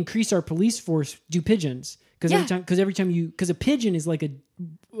increase our police force, do pigeons. Because every time because a pigeon is like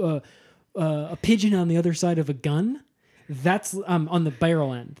a pigeon on the other side of a gun. That's on the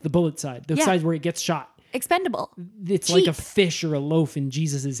barrel end, the bullet side, the side where it gets shot. Expendable. It's like a fish or a loaf in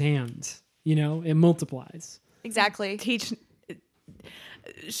Jesus's hands. You know, it multiplies. Exactly.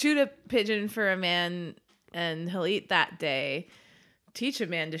 Shoot a pigeon for a man and he'll eat that day. Teach a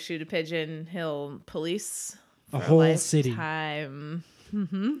man to shoot a pigeon, he'll police A whole city. lifetime.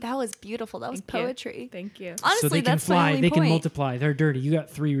 That was beautiful. That was Thank you. poetry. Thank you. Honestly, So they can that's my fly, only they point. can multiply, they're dirty. You got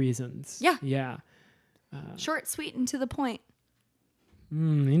 3 reasons. Yeah. Yeah. Short, sweet, and to the point.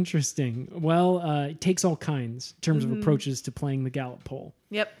 Interesting. Well, it takes all kinds in terms of approaches to playing the Gallup poll.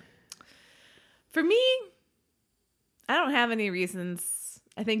 Yep. For me, I don't have any reasons.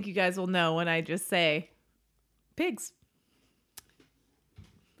 I think you guys will know when I just say pigs.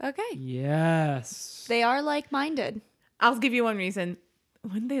 Okay. Yes. They are like-minded. I'll give you one reason.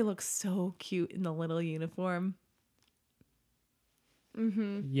 Wouldn't they look so cute in the little uniform?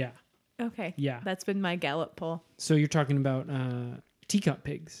 Yeah. Okay. Yeah. That's been my Gallup poll. So you're talking about teacup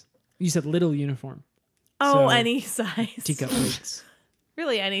pigs. You said little uniform. Oh, So, any size. Teacup pigs.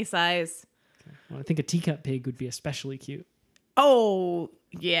 Really, any size. Well, I think a teacup pig would be especially cute. Oh,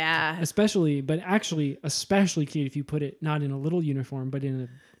 yeah. Especially cute if you put it not in a little uniform, but in a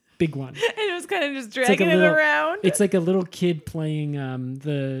big one. And it was kind of just It's like dragging it around. It's like a little kid playing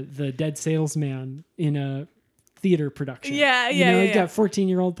the dead salesman in a theater production. Yeah, You yeah, know, yeah, you got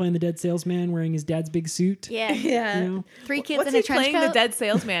 14-year-old playing the dead salesman wearing his dad's big suit. Yeah. Yeah. You know? 3 kids What's in a he trench playing coat. the dead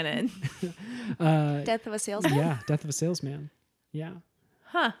salesman in? Death of a salesman. Yeah, Death of a Salesman. Yeah.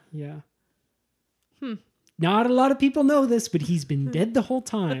 Huh. Yeah. Not a lot of people know this, but he's been dead the whole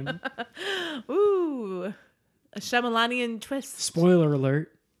time. Ooh. A Shyamalanian twist. Spoiler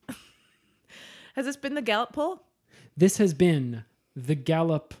alert. Has this been the Gallup poll? This has been the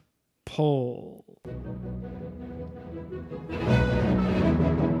Gallup poll.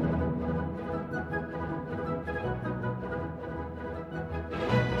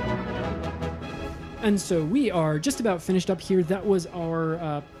 And so we are just about finished up here. That was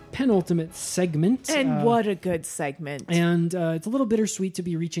our penultimate segment. And what a good segment. And it's a little bittersweet to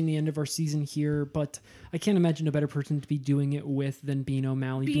be reaching the end of our season here, but I can't imagine a better person to be doing it with than Bean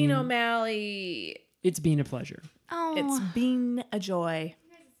O'Malley. Bean O'Malley. It's been a pleasure. Oh, it's been a joy.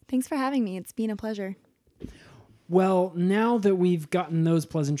 Thanks for having me. It's been a pleasure. Well, now that we've gotten those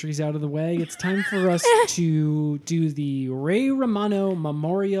pleasantries out of the way, it's time for us to do the Ray Romano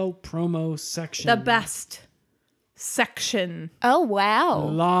Memorial promo section. The best section. Oh, wow.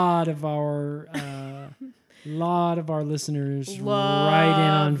 A lot of our listeners write in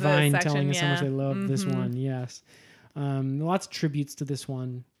on Vine telling us how much they love this one. Yes. Lots of tributes to this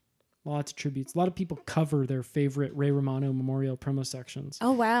one. Lots of tributes. A lot of people cover their favorite Ray Romano Memorial promo sections.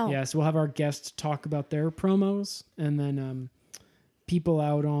 Oh, wow. Yeah, so we'll have our guests talk about their promos, and then people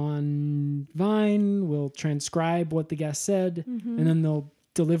out on Vine will transcribe what the guest said, and then they'll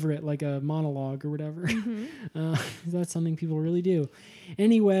deliver it like a monologue or whatever. That's something people really do.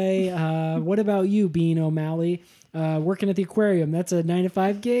 Anyway, what about you, Bean O'Malley? Working at the aquarium, that's a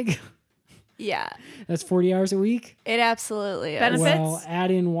 9-to-5 gig? Yeah. That's 40 hours a week? It absolutely is. Benefits? Well, add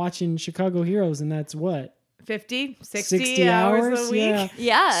in watching Chicago Heroes, and that's what? 50, 60 hours a week?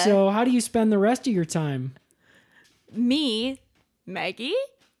 Yeah. So how do you spend the rest of your time? Me, Maggie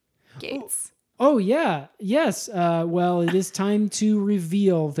Gates. Oh, yeah. Yes. Well, it is time to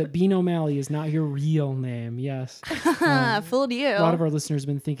reveal that Bean O'Malley is not your real name. Yes. Fooled you. A lot of our listeners have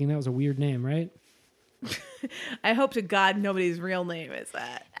been thinking that was a weird name, right? I hope to God nobody's real name is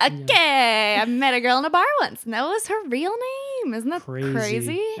that. Okay. I met a girl in a bar once, and that was her real name. Isn't that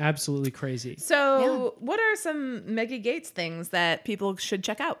crazy? Absolutely crazy. So, what are some Maggie Gates things that people should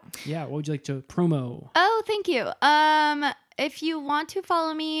check out? Yeah. What would you like to promo? Oh, thank you. If you want to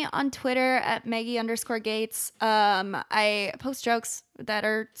follow me on Twitter at Maggie_Gates, I post jokes that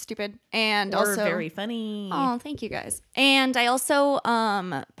are stupid and also very funny. Oh, thank you guys. And I also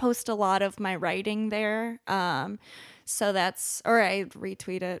post a lot of my writing there. So that's, or I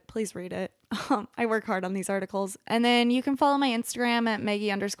retweet it. Please read it. I work hard on these articles. And then you can follow my Instagram at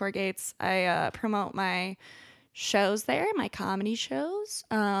Maggie_Gates. I promote my shows there, my comedy shows.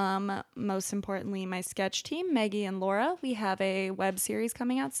 Most importantly, my sketch team, Maggie and Laura. We have a web series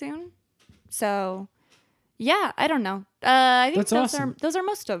coming out soon. So yeah, I don't know. I think those are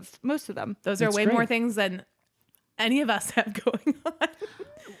most of them. Those are way more things than any of us have going on.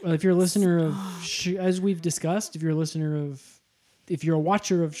 Well, if you're a listener of, as we've discussed, if you're a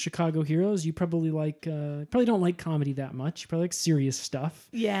watcher of Chicago Heroes, you probably don't like comedy that much. You probably like serious stuff.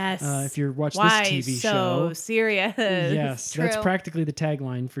 Yes. If you're watching this TV show. So serious. Yes, that's practically the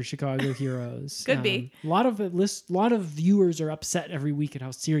tagline for Chicago Heroes. Could be. A lot of viewers are upset every week at how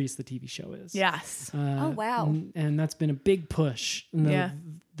serious the TV show is. Yes. Oh, wow. And that's been a big push.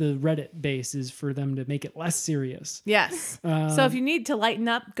 The Reddit base is for them to make it less serious. Yes. So if you need to lighten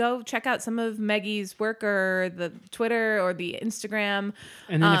up, go check out some of Maggie's work or the Twitter or the Instagram.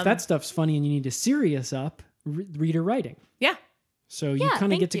 And then if that stuff's funny and you need to serious up, read her writing. Yeah. So you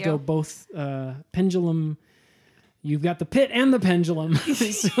kind of get to go both pendulum. You've got the pit and the pendulum.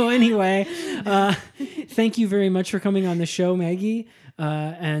 So anyway, thank you very much for coming on the show, Maggie.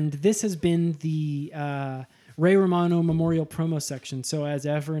 And this has been the Ray Romano Memorial promo section. So as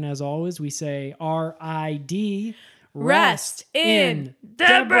ever and as always, we say R.I.D. Rest in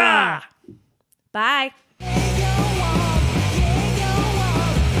Deborah. Bye.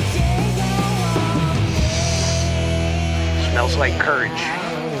 Smells like courage.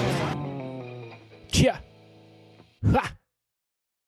 Yeah. Ha!